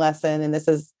learning lesson. And this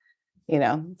is,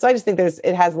 so I just think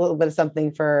it has a little bit of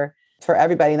something for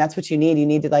everybody. And that's what you need. You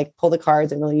need to like pull the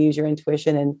cards and really use your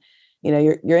intuition, and,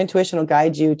 your intuition will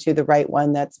guide you to the right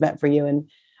one that's meant for you. And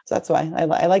so that's why I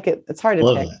like it. It's hard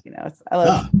to pick, I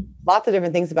love lots of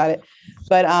different things about it,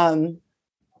 but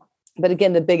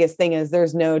again, the biggest thing is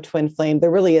there's no twin flame.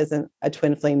 There really isn't a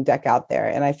twin flame deck out there.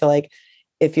 And I feel like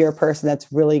if you're a person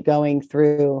that's really going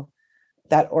through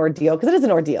that ordeal, because it is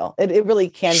an ordeal, it really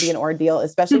can be an ordeal,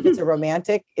 especially if it's a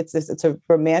romantic, it's a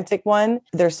romantic one.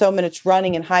 There's so much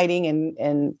running and hiding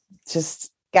and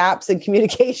just gaps in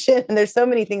communication. And there's so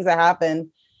many things that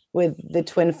happen with the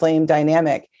twin flame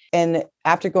dynamic. And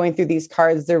after going through these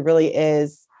cards, there really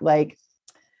is like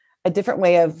a different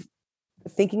way of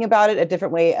thinking about it, a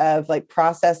different way of like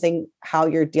processing how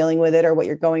you're dealing with it or what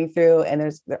you're going through.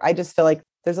 And I just feel like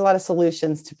there's a lot of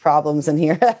solutions to problems in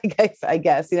here, I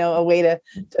guess, a way to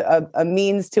a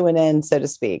means to an end, so to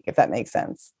speak, if that makes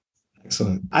sense.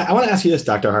 Excellent. I want to ask you this,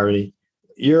 Dr. Harmony.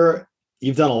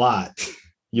 You've done a lot.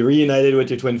 You're reunited with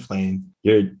your twin flame.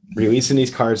 You're releasing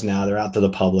these cards now. They're out to the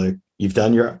public. You've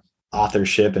done your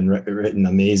authorship and written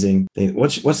amazing things.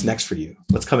 What's next for you?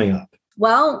 What's coming up?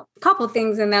 Well, a couple of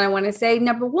things. And then I want to say,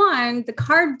 number one, the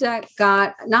card deck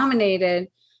got nominated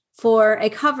for a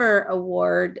cover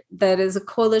award that is a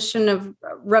coalition of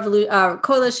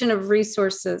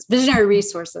visionary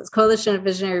resources.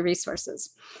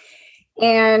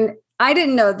 And I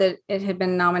didn't know that it had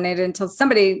been nominated until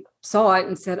somebody saw it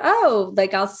and said, oh,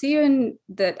 like, I'll see you in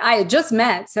that I had just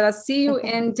met, said, I'll see you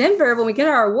in Denver when we get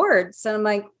our awards. And I'm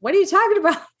like, what are you talking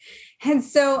about? And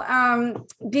so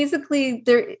basically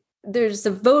there's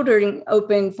a voting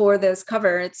open for this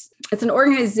cover. It's an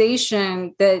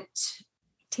organization that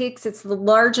takes, it's the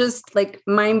largest like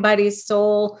mind, body,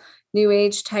 soul, new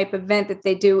age type event that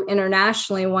they do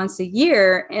internationally once a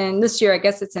year. And this year, I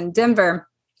guess it's in Denver,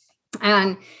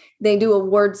 and they do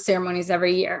award ceremonies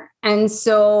every year. And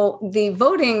so the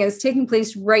voting is taking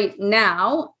place right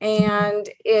now. And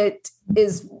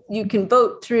you can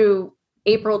vote through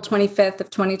April 25th of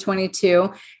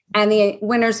 2022. And the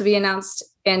winners will be announced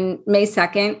in May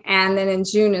 2nd. And then in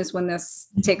June is when this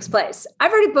takes place.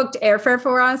 I've already booked airfare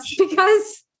for us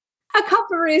because a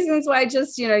couple of reasons why,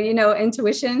 just,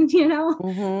 intuition,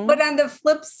 Mm-hmm. But on the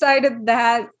flip side of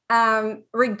that,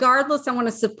 regardless, I want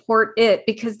to support it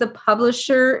because the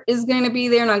publisher is going to be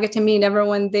there and I'll get to meet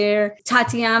everyone there.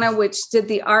 Tatiana, which did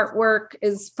the artwork,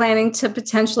 is planning to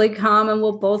potentially come, and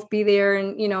we'll both be there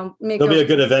and, it'll be a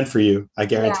good event for you. I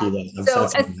guarantee that. So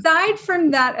aside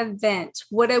from that event,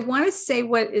 what I want to say,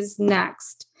 what is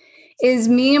next is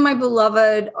me and my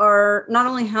beloved are not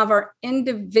only have our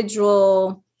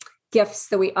individual gifts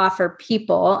that we offer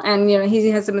people. And, he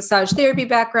has a massage therapy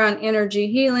background,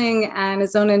 energy healing, and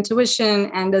his own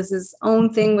intuition, and does his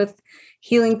own thing with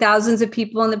healing thousands of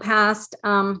people in the past.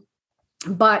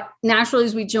 But naturally,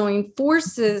 as we join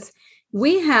forces,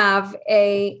 we have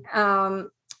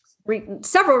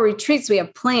several retreats we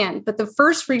have planned. But the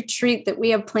first retreat that we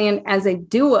have planned as a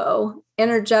duo,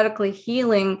 energetically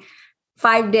healing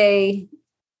 5-day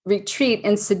retreat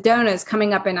in Sedona, is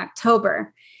coming up in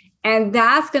October. And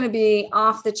that's going to be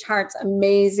off the charts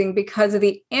amazing because of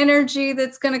the energy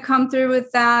that's going to come through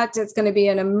with that. It's going to be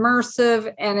an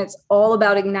immersive, and it's all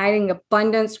about igniting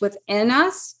abundance within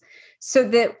us so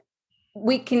that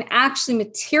we can actually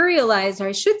materialize, or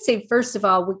I should say, first of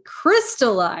all, we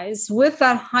crystallize with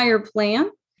that higher plan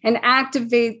and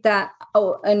activate that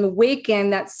and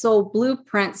awaken that soul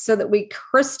blueprint so that we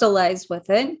crystallize with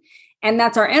it. And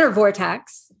that's our inner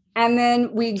vortex. And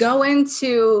then we go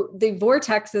into the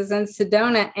vortexes in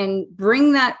Sedona and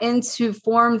bring that into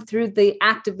form through the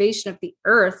activation of the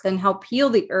earth and help heal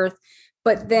the earth,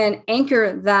 but then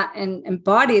anchor that and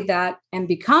embody that and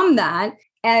become that,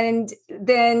 and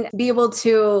then be able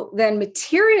to then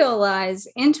materialize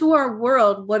into our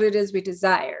world what it is we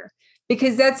desire.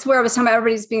 Because that's where I was talking about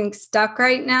everybody's being stuck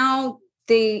right now.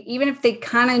 Even if they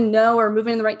kind of know or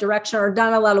moving in the right direction or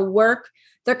done a lot of work,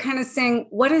 they're kind of saying,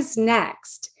 what is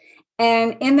next?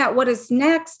 And in that, what is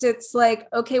next? It's like,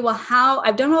 okay, well, how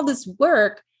I've done all this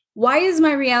work. Why is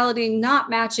my reality not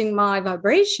matching my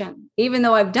vibration, even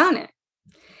though I've done it?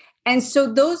 And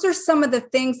so those are some of the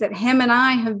things that him and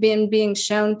I have been being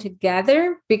shown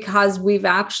together, because we've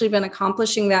actually been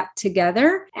accomplishing that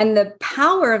together. And the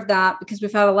power of that, because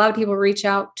we've had a lot of people reach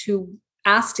out to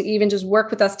ask to even just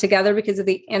work with us together because of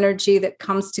the energy that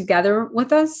comes together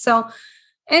with us. So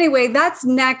anyway, that's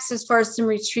next as far as some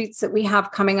retreats that we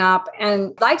have coming up.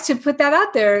 And I'd like to put that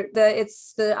out there.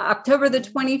 It's the October the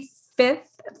 25th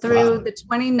through the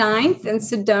 29th in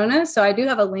Sedona. So I do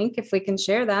have a link if we can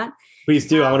share that. Please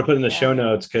do. I want to put it in the show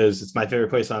notes because it's my favorite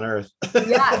place on earth. You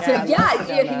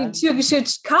should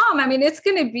come. I mean, it's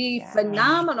going to be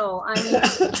phenomenal. I mean,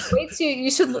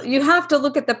 you have to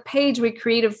look at the page we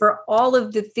created for all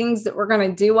of the things that we're going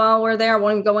to do while we're there. I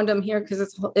won't go into them here because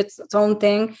it's its own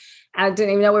thing. I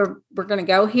didn't even know we're going to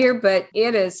go here, but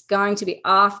it is going to be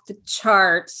off the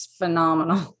charts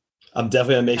phenomenal. I'm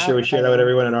definitely going to make sure we share that with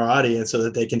everyone in our audience so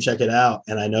that they can check it out.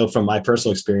 And I know from my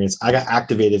personal experience, I got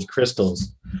activated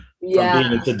crystals from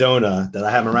being in Sedona that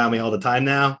I have around me all the time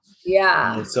now.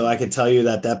 Yeah. And so I can tell you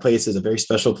that place is a very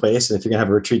special place. And if you're going to have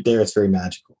a retreat there, it's very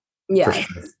magical. Yeah.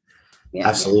 Sure. Yeah.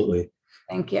 Absolutely.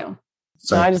 Thank you.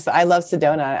 So I love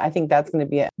Sedona. I think that's going to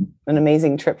be an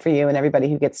amazing trip for you and everybody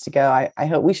who gets to go. I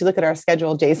hope we should look at our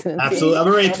schedule, Jason. Absolutely. I'm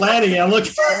already planning it. I'm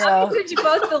looking. I'm going to send you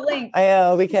both the link. I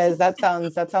know, because that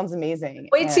sounds amazing.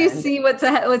 Wait till you see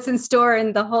what's in store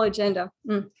and the whole agenda.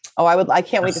 Mm. Oh, I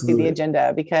can't wait to see the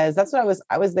agenda, because that's what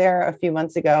I was there a few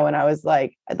months ago and I was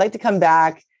like, I'd like to come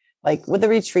back like with a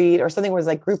retreat or something where it's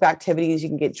like group activities. You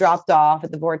can get dropped off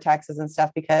at the vortexes and stuff,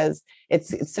 because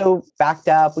it's so backed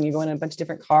up when you're going in a bunch of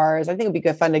different cars. I think it'd be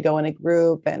good fun to go in a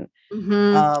group and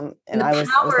the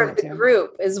power of the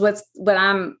group is what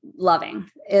I'm loving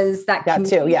is that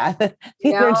too. Yeah. The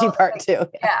energy part too.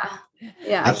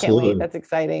 Yeah. I can't wait. That's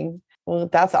exciting. Well,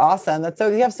 that's awesome.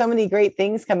 You have so many great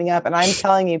things coming up, and I'm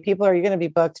telling you, you're going to be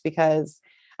booked, because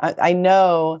I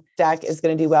know deck is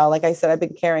going to do well. Like I said, I've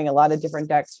been carrying a lot of different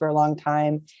decks for a long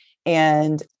time,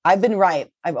 and I've been right.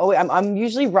 I'm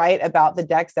usually right about the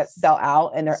decks that sell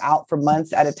out and they're out for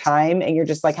months at a time. And you're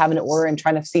just like having to order and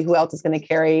trying to see who else is going to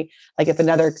carry. Like if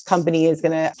another company is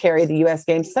going to carry the US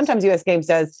Games, sometimes US Games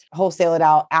does wholesale it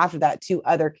out after that to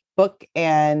other book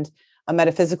and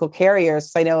metaphysical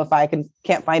carriers. So I know if I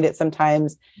can't find it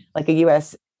sometimes, like a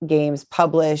US Games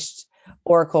published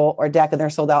Oracle or deck and they're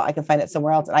sold out, I can find it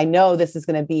somewhere else. And I know this is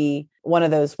going to be one of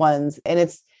those ones. And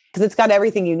it's because it's got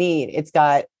everything you need. It's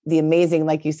got the amazing,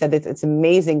 like you said, it's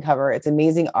amazing cover. It's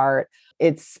amazing art.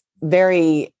 It's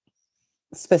very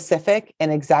specific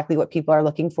and exactly what people are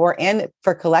looking for. And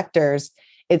for collectors,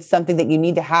 it's something that you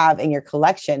need to have in your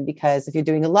collection, because if you're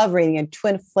doing a love reading, a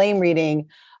twin flame reading,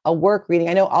 a work reading,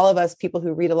 I know all of us people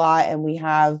who read a lot and we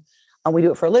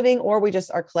do it for a living, or we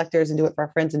just are collectors and do it for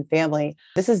our friends and family.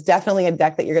 This is definitely a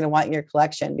deck that you're going to want in your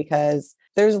collection, because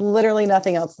there's literally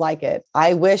nothing else like it.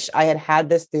 I wish I had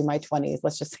this through my 20s.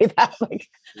 Let's just say that. Like,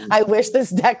 I wish this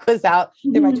deck was out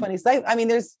through my 20s. I mean,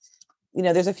 there's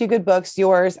a few good books,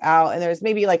 yours out, and there's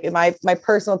maybe, like, in my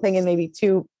personal opinion, maybe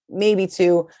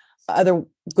two other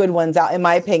good ones out, in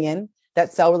my opinion,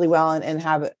 that sell really well and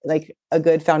have like a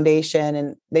good foundation,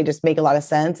 and they just make a lot of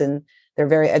sense and they're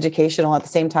very educational at the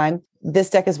same time. This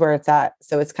deck is where it's at.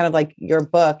 So it's kind of like your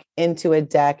book into a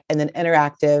deck, and then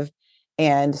interactive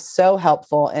and so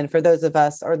helpful. And for those of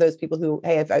us, or those people who,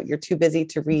 hey, if you're too busy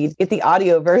to read, get the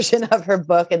audio version of her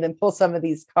book and then pull some of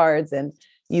these cards and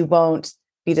you won't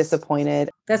be disappointed.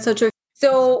 That's so true.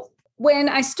 So when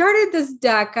I started this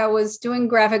deck, I was doing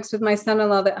graphics with my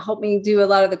son-in-law that helped me do a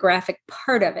lot of the graphic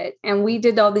part of it. And we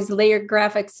did all these layered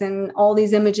graphics, and all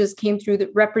these images came through that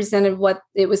represented what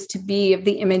it was to be of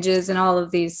the images and all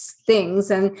of these things.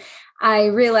 And I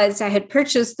realized I had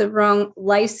purchased the wrong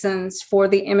license for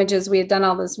the images we had done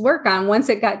all this work on once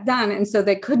it got done. And so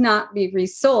they could not be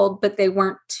resold, but they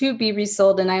weren't to be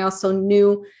resold. And I also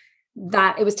knew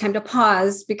that it was time to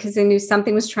pause, because I knew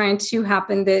something was trying to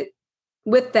happen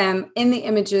with them in the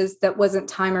images that wasn't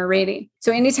timer ready.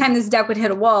 So anytime this deck would hit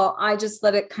a wall, I just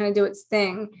let it kind of do its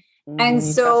thing. And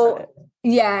so,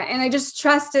 and I just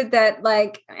trusted that,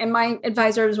 like, and my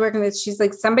advisor I was working with, she's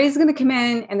like, somebody's going to come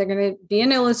in and they're going to be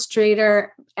an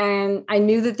illustrator. And I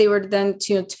knew that they were then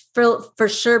to for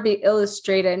sure be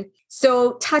illustrated.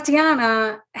 So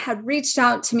Tatiana had reached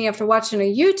out to me after watching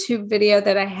a YouTube video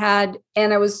that I had,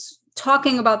 and I was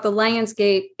talking about the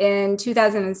Lionsgate in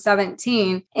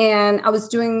 2017. And I was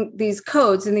doing these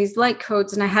codes and these light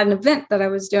codes, and I had an event that I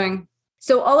was doing.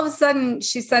 So all of a sudden,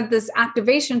 she said this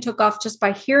activation took off just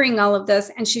by hearing all of this.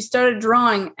 And she started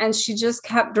drawing, and she just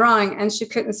kept drawing, and she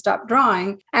couldn't stop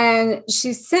drawing. And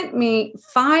she sent me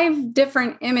 5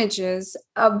 different images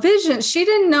of vision. She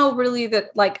didn't know really that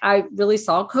like I really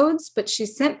saw codes, but she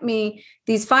sent me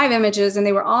these 5 images, and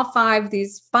they were all 5 of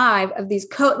these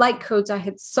light codes I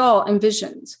had saw and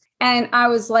visions. And I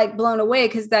was like blown away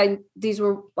because I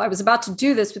was about to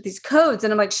do this with these codes.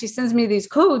 And I'm like, she sends me these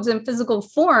codes in physical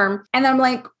form. And I'm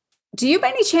like, do you by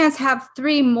any chance have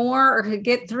 3 more or could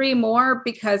get 3 more?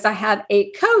 Because I had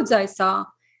 8 codes I saw.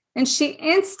 And she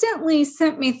instantly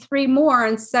sent me 3 more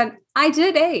and said, I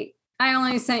did 8. I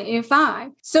only sent you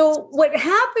 5. So what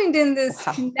happened in this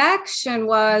connection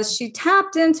was she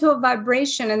tapped into a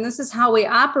vibration. And this is how we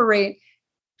operate.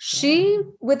 She,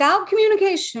 without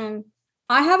communication,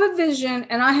 I have a vision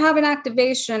and I have an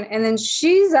activation, and then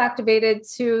she's activated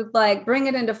to like bring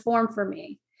it into form for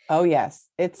me. Oh yes.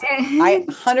 I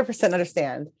 100%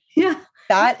 understand. Yeah.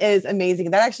 That is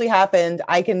amazing. That actually happened.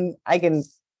 That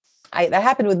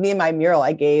happened with me and my mural.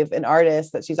 I gave an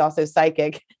artist that she's also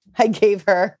psychic. I gave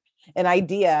her an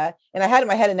idea and I had it in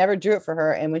my head and never drew it for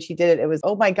her. And when she did it, it was,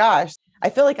 oh my gosh, I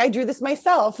feel like I drew this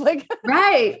myself. Like,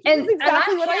 right. And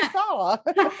exactly what I saw.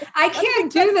 I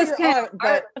can't do this kind of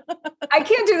art. I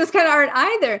can't do this kind of art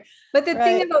either. But the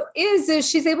thing about is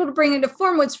she's able to bring into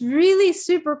form what's really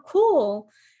super cool.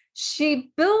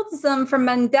 She builds them from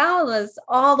mandalas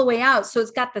all the way out. So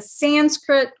it's got the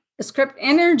Sanskrit script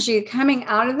energy coming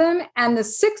out of them. And the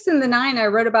 6 and the 9 I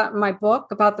wrote about in my book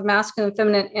about the masculine and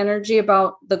feminine energy,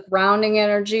 about the grounding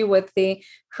energy with the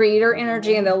creator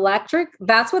energy and the electric.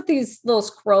 That's what these little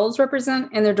scrolls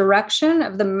represent in their direction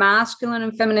of the masculine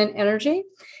and feminine energy.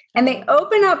 And they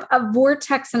open up a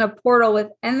vortex and a portal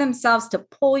within themselves to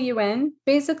pull you in,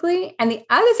 basically. And the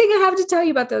other thing I have to tell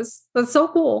you about this, that's so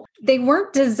cool. They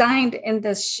weren't designed in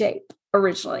this shape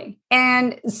originally.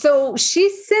 And so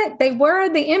they were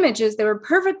the images, they were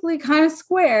perfectly kind of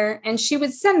square, and she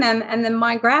would send them. And then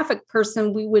my graphic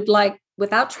person, we would like,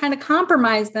 without trying to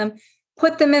compromise them,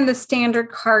 put them in the standard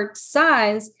card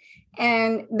size.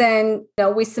 And then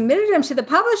we submitted them to the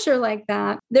publisher like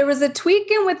that. There was a tweak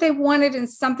in what they wanted and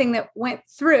something that went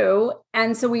through.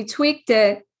 And so we tweaked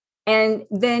it. And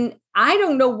then I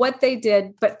don't know what they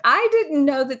did, but I didn't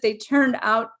know that they turned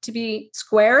out to be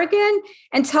square again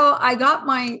until I got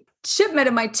my shipment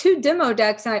of my 2 demo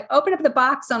decks, and I open up the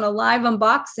box on a live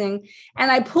unboxing and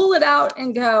I pull it out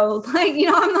and go like,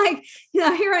 I'm like,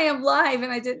 here I am live,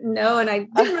 and I didn't know. And I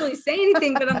didn't really say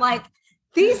anything, but I'm like,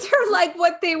 these are like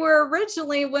what they were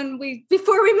originally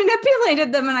before we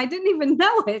manipulated them. And I didn't even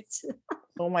know it.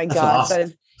 Oh my gosh.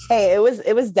 Awesome. It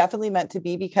was definitely meant to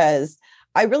be, because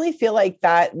I really feel like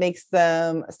that makes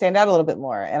them stand out a little bit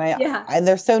more. And and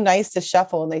they're so nice to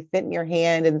shuffle, and they fit in your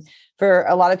hand. And for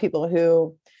a lot of people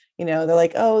who, they're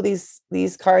like, oh,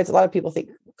 these cards, a lot of people think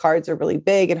cards are really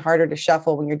big and harder to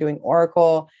shuffle when you're doing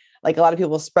Oracle. Like a lot of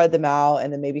people spread them out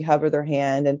and then maybe hover their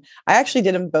hand. And I actually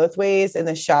did them both ways in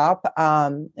the shop.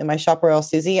 In my shop, Royal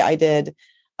Susie, I did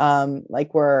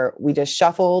where we just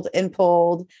shuffled and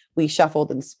pulled, we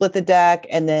shuffled and split the deck.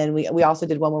 And then we also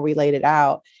did one where we laid it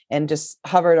out and just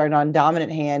hovered our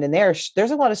non-dominant hand. And there's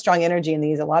a lot of strong energy in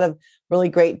these, a lot of really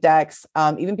great decks.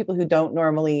 Even people who don't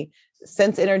normally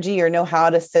sense energy or know how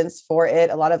to sense for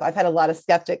it. I've had a lot of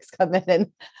skeptics come in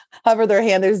and hover their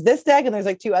hand. There's this deck and there's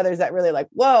like 2 others that really like,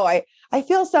 whoa, I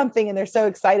feel something. And they're so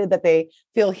excited that they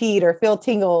feel heat or feel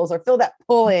tingles or feel that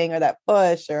pulling or that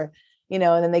push or, and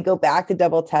then they go back to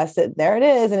double test it. There it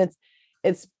is.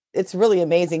 And it's really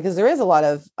amazing, because there is a lot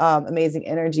of amazing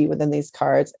energy within these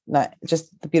cards, not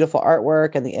just the beautiful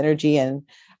artwork and the energy. And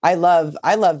I love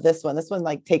this one. This one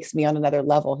like takes me on another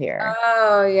level here.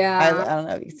 Oh yeah. I don't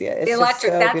know if you see it. It's the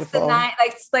electric. So That's beautiful. the 9.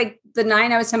 It's like the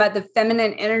 9 I was talking about, the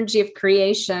feminine energy of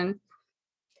creation.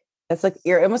 It's like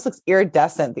it almost looks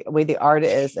iridescent the way the art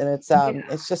is, and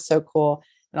it's just so cool.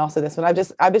 And also this one,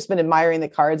 I've just been admiring the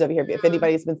cards over here. If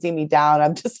anybody's been seeing me down,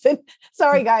 I've just been,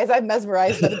 sorry guys, I'm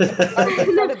mesmerized by the cards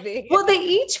in front of me. Well, they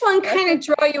each one kind of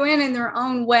draw you in their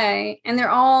own way. And they're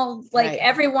all like,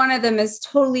 every one of them is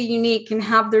totally unique and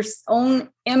have their own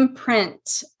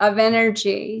imprint of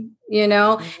energy, And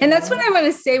that's what I want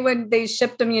to say when they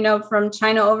shipped them, from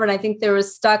China over. And I think they were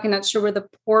stuck and not sure where the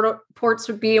ports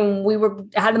would be.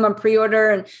 And had them on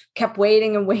pre-order and kept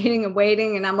waiting and waiting and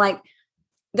waiting. And I'm like,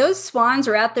 those swans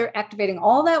are out there activating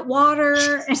all that water,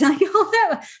 and like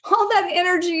all that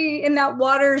energy in that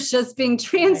water is just being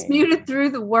transmuted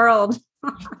through the world.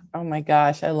 Oh my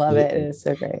gosh. I love it. It is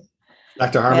so great.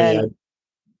 Dr. Harmony,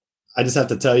 I just have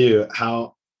to tell you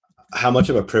how much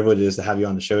of a privilege it is to have you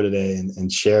on the show today and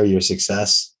share your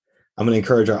success I'm going to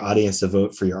encourage our audience to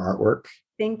vote for your artwork.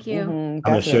 Thank you. I'm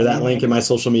going to share that link in my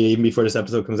social media even before this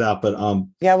episode comes out. But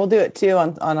yeah, we'll do it too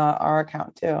on our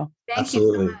account too. Thank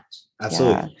you so much.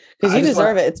 Absolutely. Because you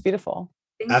deserve it. It's beautiful.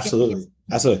 Absolutely.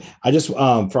 I just, for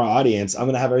our audience, I'm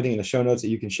going to have everything in the show notes that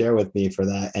you can share with me for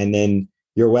that. And then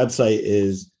your website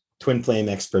is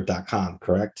twinflameexpert.com,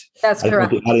 correct? That's correct. I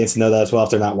want the audience to know that as well.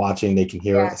 If they're not watching, they can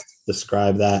hear us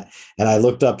describe that. And I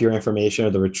looked up your information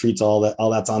or the retreats, all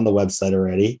that's on the website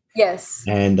already. Yes.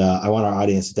 And I want our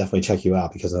audience to definitely check you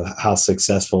out because of how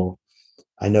successful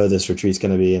I know this retreat's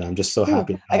going to be. And I'm just so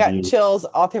happy. I got chills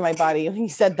all through my body when you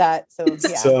said that. So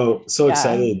yeah. so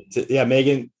excited.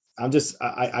 Megan,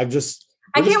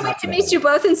 I can't wait to meet you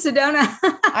both in Sedona.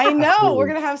 I know. We're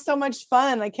going to have so much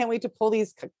fun. I can't wait to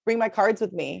bring my cards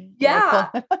with me. Yeah.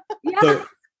 Yeah.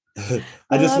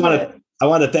 I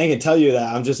want to thank and tell you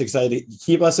that I'm just excited.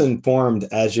 Keep us informed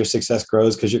as your success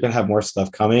grows because you're going to have more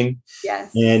stuff coming.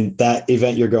 Yes. And that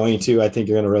event you're going to, I think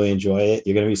you're going to really enjoy it.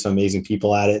 You're going to meet some amazing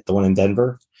people at it, the one in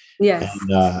Denver. Yes.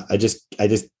 And I just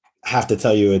have to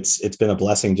tell you, it's been a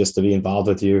blessing just to be involved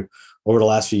with you over the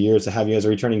last few years, to have you as a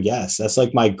returning guest. That's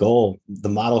like my goal. The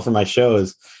model for my show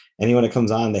is anyone that comes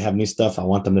on, they have new stuff. I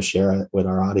want them to share it with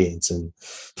our audience, and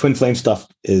Twin Flame stuff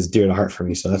is dear to heart for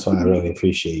me. So that's why I really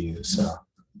appreciate you. So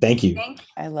thank you.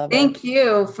 I love it. Thank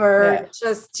you for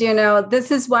just,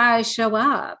 this is why I show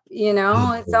up,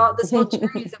 it's all, this whole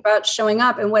journey is about showing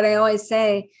up. And what I always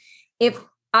say, if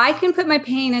I can put my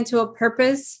pain into a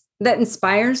purpose that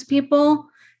inspires people,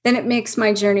 then it makes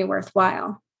my journey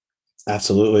worthwhile.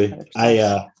 Absolutely. 100%.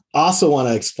 I also want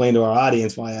to explain to our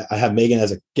audience why I have Megan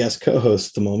as a guest co-host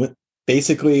at the moment.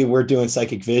 Basically, we're doing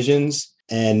Psychic Visions,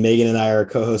 and Megan and I are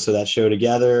co-hosts of that show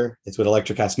together. It's with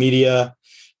Electrocast Media.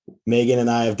 Megan and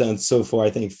I have done so far,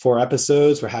 I think, 4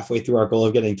 episodes. We're halfway through our goal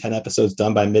of getting 10 episodes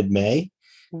done by mid-May.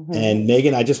 Mm-hmm. And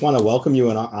Megan, I just want to welcome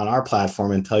you on our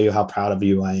platform and tell you how proud of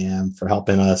you I am for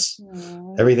helping us.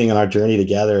 Everything in our journey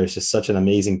together is just such an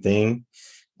amazing thing.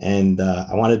 And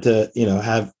I wanted to,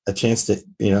 have a chance to,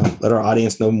 let our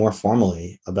audience know more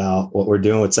formally about what we're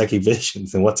doing with Psychic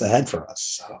Visions and what's ahead for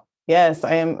us. So. Yes,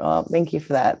 I am. Thank you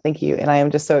for that. Thank you. And I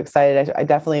am just so excited. I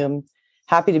definitely am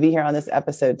happy to be here on this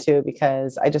episode too,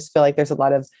 because I just feel like there's a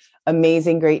lot of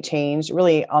amazing, great change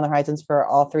really on the horizons for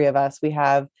all 3 of us.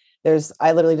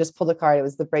 I literally just pulled a card. It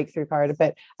was the breakthrough card,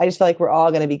 but I just feel like we're all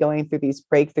going to be going through these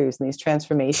breakthroughs and these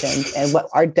transformations and what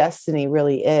our destiny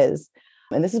really is.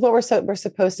 And this is what we're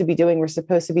supposed to be doing. We're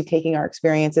supposed to be taking our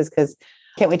experiences, because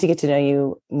I can't wait to get to know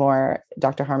you more,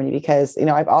 Dr. Harmony, because,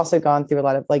 I've also gone through a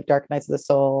lot of like dark nights of the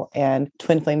soul and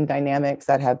twin flame dynamics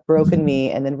that have broken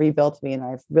me and then rebuilt me. And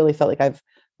I've really felt like I've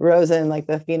risen like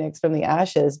the phoenix from the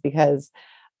ashes because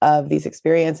of these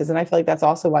experiences. And I feel like that's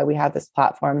also why we have this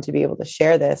platform, to be able to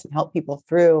share this and help people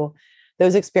through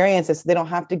those experiences so they don't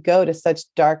have to go to such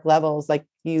dark levels like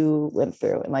you went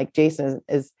through and like Jason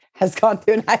has gone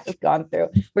through and I have gone through.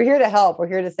 We're here to help. We're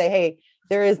here to say, hey,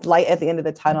 there is light at the end of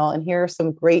the tunnel, and here are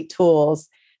some great tools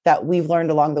that we've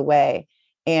learned along the way.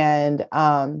 And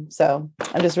so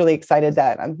I'm just really excited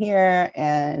that I'm here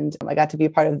and I got to be a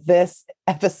part of this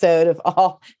episode of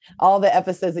all the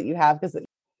episodes that you have, because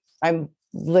I'm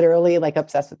literally like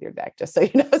obsessed with your deck, just so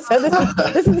you know. So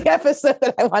this is the episode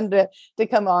that I wanted to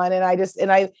come on. And I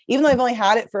even though I've only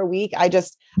had it for a week,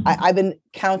 I've been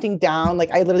counting down.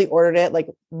 Like I literally ordered it like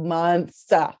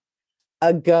months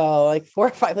ago, like 4 or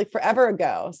 5, like forever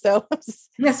ago. So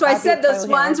that's why I said those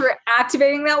ones were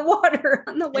activating that water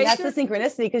on the way. And that's the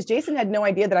synchronicity, because Jason had no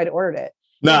idea that I'd ordered it.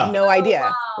 No, he had no idea.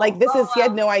 Wow. Like he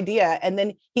had no idea. And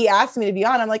then he asked me to be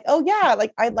on. I'm like, oh yeah,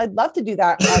 like I'd love to do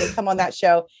that. Come on that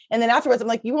show. And then afterwards, I'm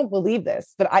like, you won't believe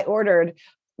this, but I ordered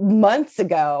months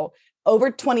ago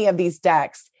over 20 of these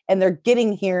decks, and they're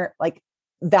getting here like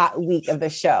that week of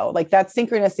the show. Like that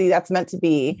synchronicity, that's meant to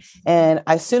be. And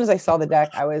as soon as I saw the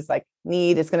deck, I was like,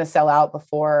 it's going to sell out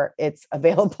before it's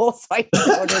available. So I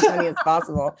ordered as many as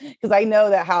possible, because I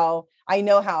know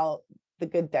how the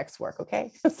good decks work.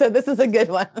 Okay. So this is a good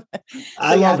one.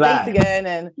 I love that. Thanks again.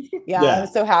 And I'm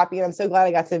so happy. And I'm so glad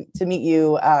I got to meet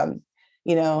you,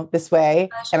 this way.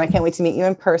 And I can't wait to meet you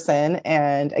in person.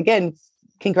 And again,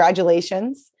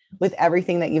 congratulations with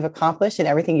everything that you've accomplished and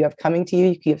everything you have coming to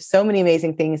you. You have so many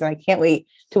amazing things, and I can't wait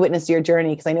to witness your journey,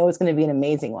 because I know it's going to be an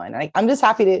amazing one. I'm just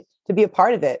happy to be a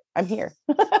part of it. I'm here.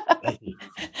 Thank you.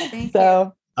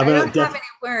 I don't have any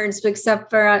words except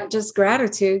for just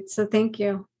gratitude. So thank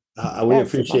you. We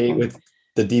appreciate with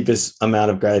the deepest amount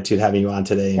of gratitude having you on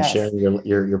today and sharing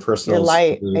your personal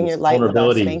light and your light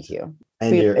vulnerability. Thank you.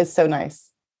 And it's so nice.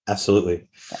 Absolutely.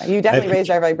 Yeah, you definitely raised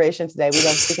our vibration today. We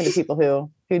love speaking to people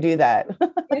who do that.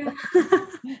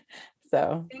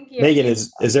 So Thank you. Megan,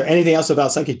 is there anything else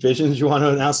about Psychic Visions you want to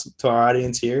announce to our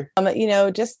audience here?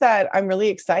 Just that I'm really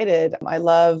excited. I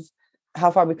love how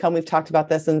far we've come. We've talked about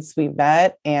this since we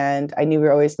met, and I knew we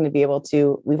were always going to be able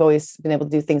to, we've always been able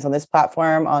to do things on this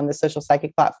platform, on the Social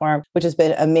Psychic platform, which has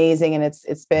been amazing. And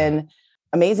it's been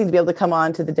amazing to be able to come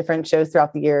on to the different shows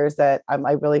throughout the years that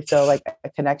I really feel like a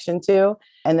connection to.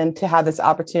 And then to have this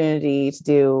opportunity to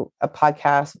do a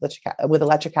podcast with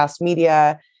Electricast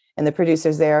Media and the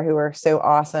producers there who are so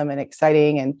awesome and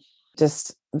exciting, and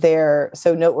just they're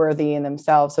so noteworthy in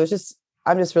themselves. So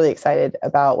I'm just really excited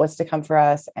about what's to come for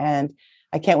us. And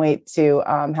I can't wait to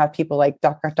have people like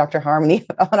Dr. Harmony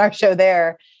on our show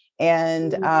there,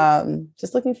 and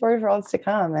just looking forward for all that's to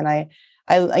come. And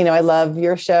I love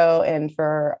your show, and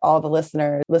for all the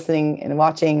listeners listening and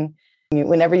watching,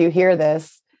 whenever you hear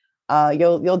this,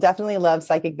 you'll definitely love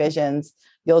Psychic Visions.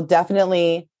 You'll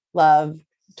definitely love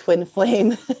Twin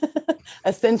Flame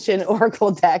Ascension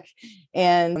Oracle deck,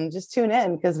 and just tune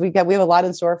in because we have a lot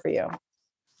in store for you.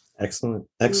 Excellent.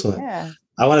 Yeah.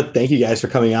 I want to thank you guys for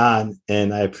coming on,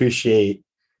 and I appreciate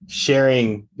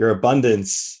sharing your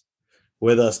abundance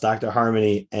with us, Dr.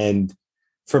 Harmony. And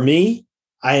for me,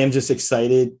 I am just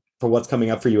excited for what's coming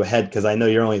up for you ahead, because I know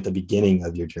you're only at the beginning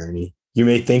of your journey. You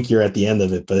may think you're at the end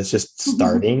of it, but it's just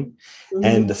starting.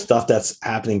 And the stuff that's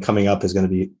happening coming up is going to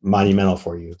be monumental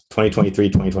for you. 2023,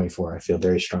 2024, I feel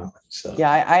very strongly. So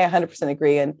yeah, I 100%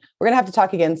 agree. And we're going to have to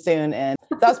talk again soon. And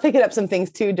so I was picking up some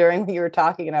things too during when you were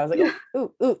talking, and I was like,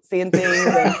 ooh, seeing things.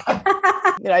 And,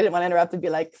 I didn't want to interrupt and be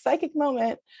like, psychic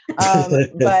moment.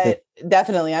 But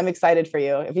definitely, I'm excited for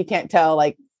you. If you can't tell,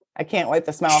 like, I can't wipe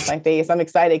the smile off my face. I'm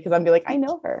excited because I'm be like, I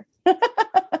know her.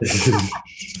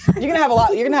 You're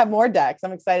gonna have more decks.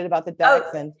 I'm excited about the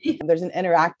decks, and there's an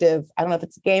interactive, I don't know if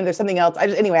it's a game, there's something else.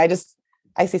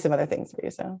 I see some other things for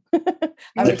you. So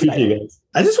I appreciate you guys.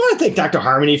 I just want to thank Dr.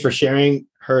 Harmony for sharing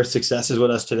her successes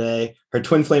with us today. Her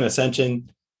Twin Flame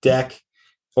Ascension deck,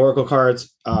 Oracle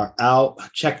cards are out.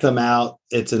 Check them out.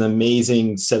 It's an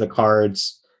amazing set of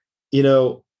cards.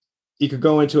 You could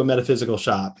go into a metaphysical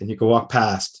shop and you could walk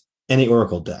past any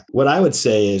Oracle deck. What I would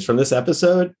say is, from this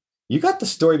episode, you got the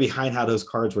story behind how those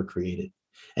cards were created.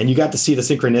 And you got to see the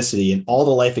synchronicity and all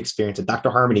the life experience that Dr.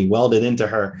 Harmony welded into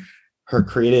her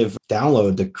creative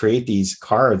download to create these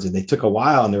cards. And they took a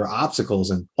while, and there were obstacles,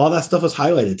 and all that stuff was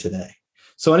highlighted today.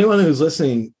 So anyone who's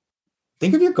listening,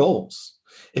 think of your goals.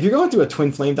 If you're going through a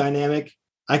twin flame dynamic,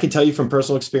 I can tell you from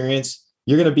personal experience,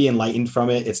 you're going to be enlightened from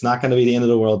it. It's not going to be the end of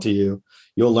the world to you.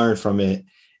 You'll learn from it,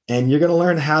 and you're going to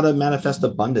learn how to manifest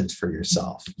abundance for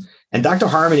yourself. And Dr.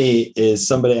 Harmony is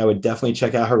somebody I would definitely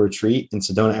check out her retreat in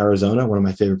Sedona, Arizona, one of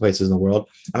my favorite places in the world.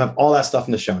 I have all that stuff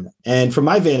in the show notes. And from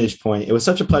my vantage point, it was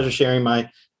such a pleasure sharing my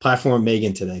platform with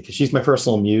Megan today, because she's my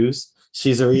personal muse.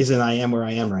 She's the reason I am where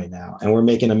I am right now. And we're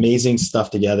making amazing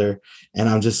stuff together. And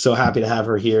I'm just so happy to have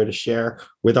her here to share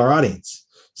with our audience.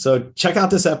 So check out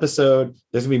this episode.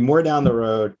 There's going to be more down the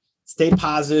road. Stay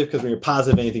positive, because when you're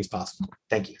positive, anything's possible.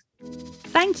 Thank you.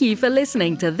 Thank you for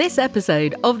listening to this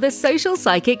episode of the Social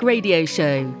Psychic Radio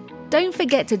Show. Don't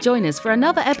forget to join us for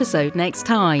another episode next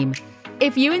time.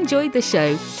 If you enjoyed the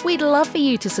show, we'd love for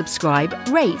you to subscribe,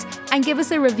 rate, and give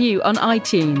us a review on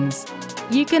iTunes.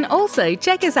 You can also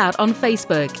check us out on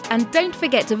Facebook, and don't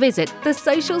forget to visit the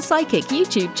Social Psychic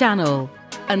YouTube channel.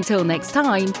 Until next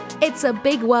time, it's a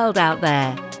big world out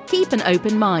there. Keep an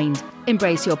open mind,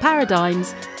 embrace your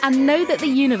paradigms, and know that the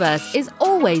universe is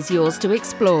always yours to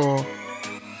explore.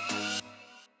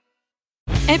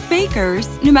 At Baker's,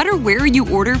 no matter where you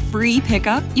order free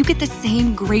pickup, you get the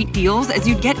same great deals as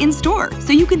you'd get in store.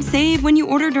 So you can save when you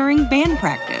order during band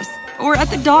practice, or at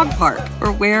the dog park,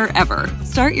 or wherever.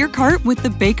 Start your cart with the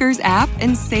Baker's app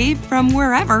and save from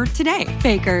wherever today.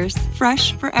 Baker's,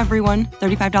 fresh for everyone.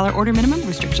 $35 order minimum.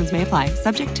 Restrictions may apply.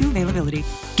 Subject to availability.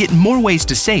 Get more ways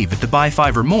to save at the Buy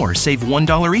 5 or More Save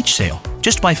 $1 each sale.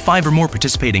 Just buy 5 or more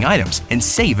participating items and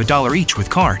save $1 each with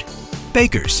card.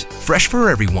 Baker's, fresh for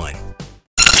everyone.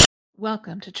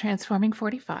 Welcome to Transforming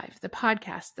 45, the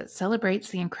podcast that celebrates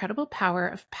the incredible power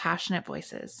of passionate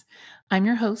voices. I'm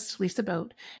your host, Lisa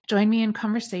Boat. Join me in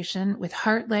conversation with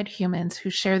heart-led humans who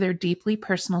share their deeply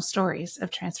personal stories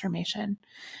of transformation.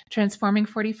 Transforming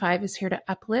 45 is here to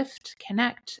uplift,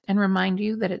 connect, and remind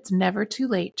you that it's never too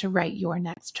late to write your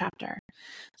next chapter.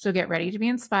 So get ready to be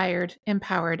inspired,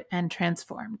 empowered, and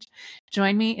transformed.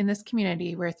 Join me in this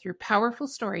community where, through powerful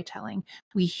storytelling,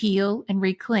 we heal and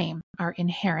reclaim our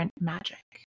inherent magic.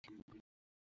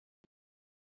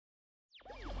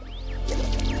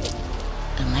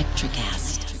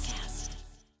 Electricast.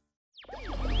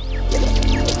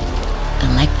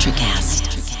 Electricast.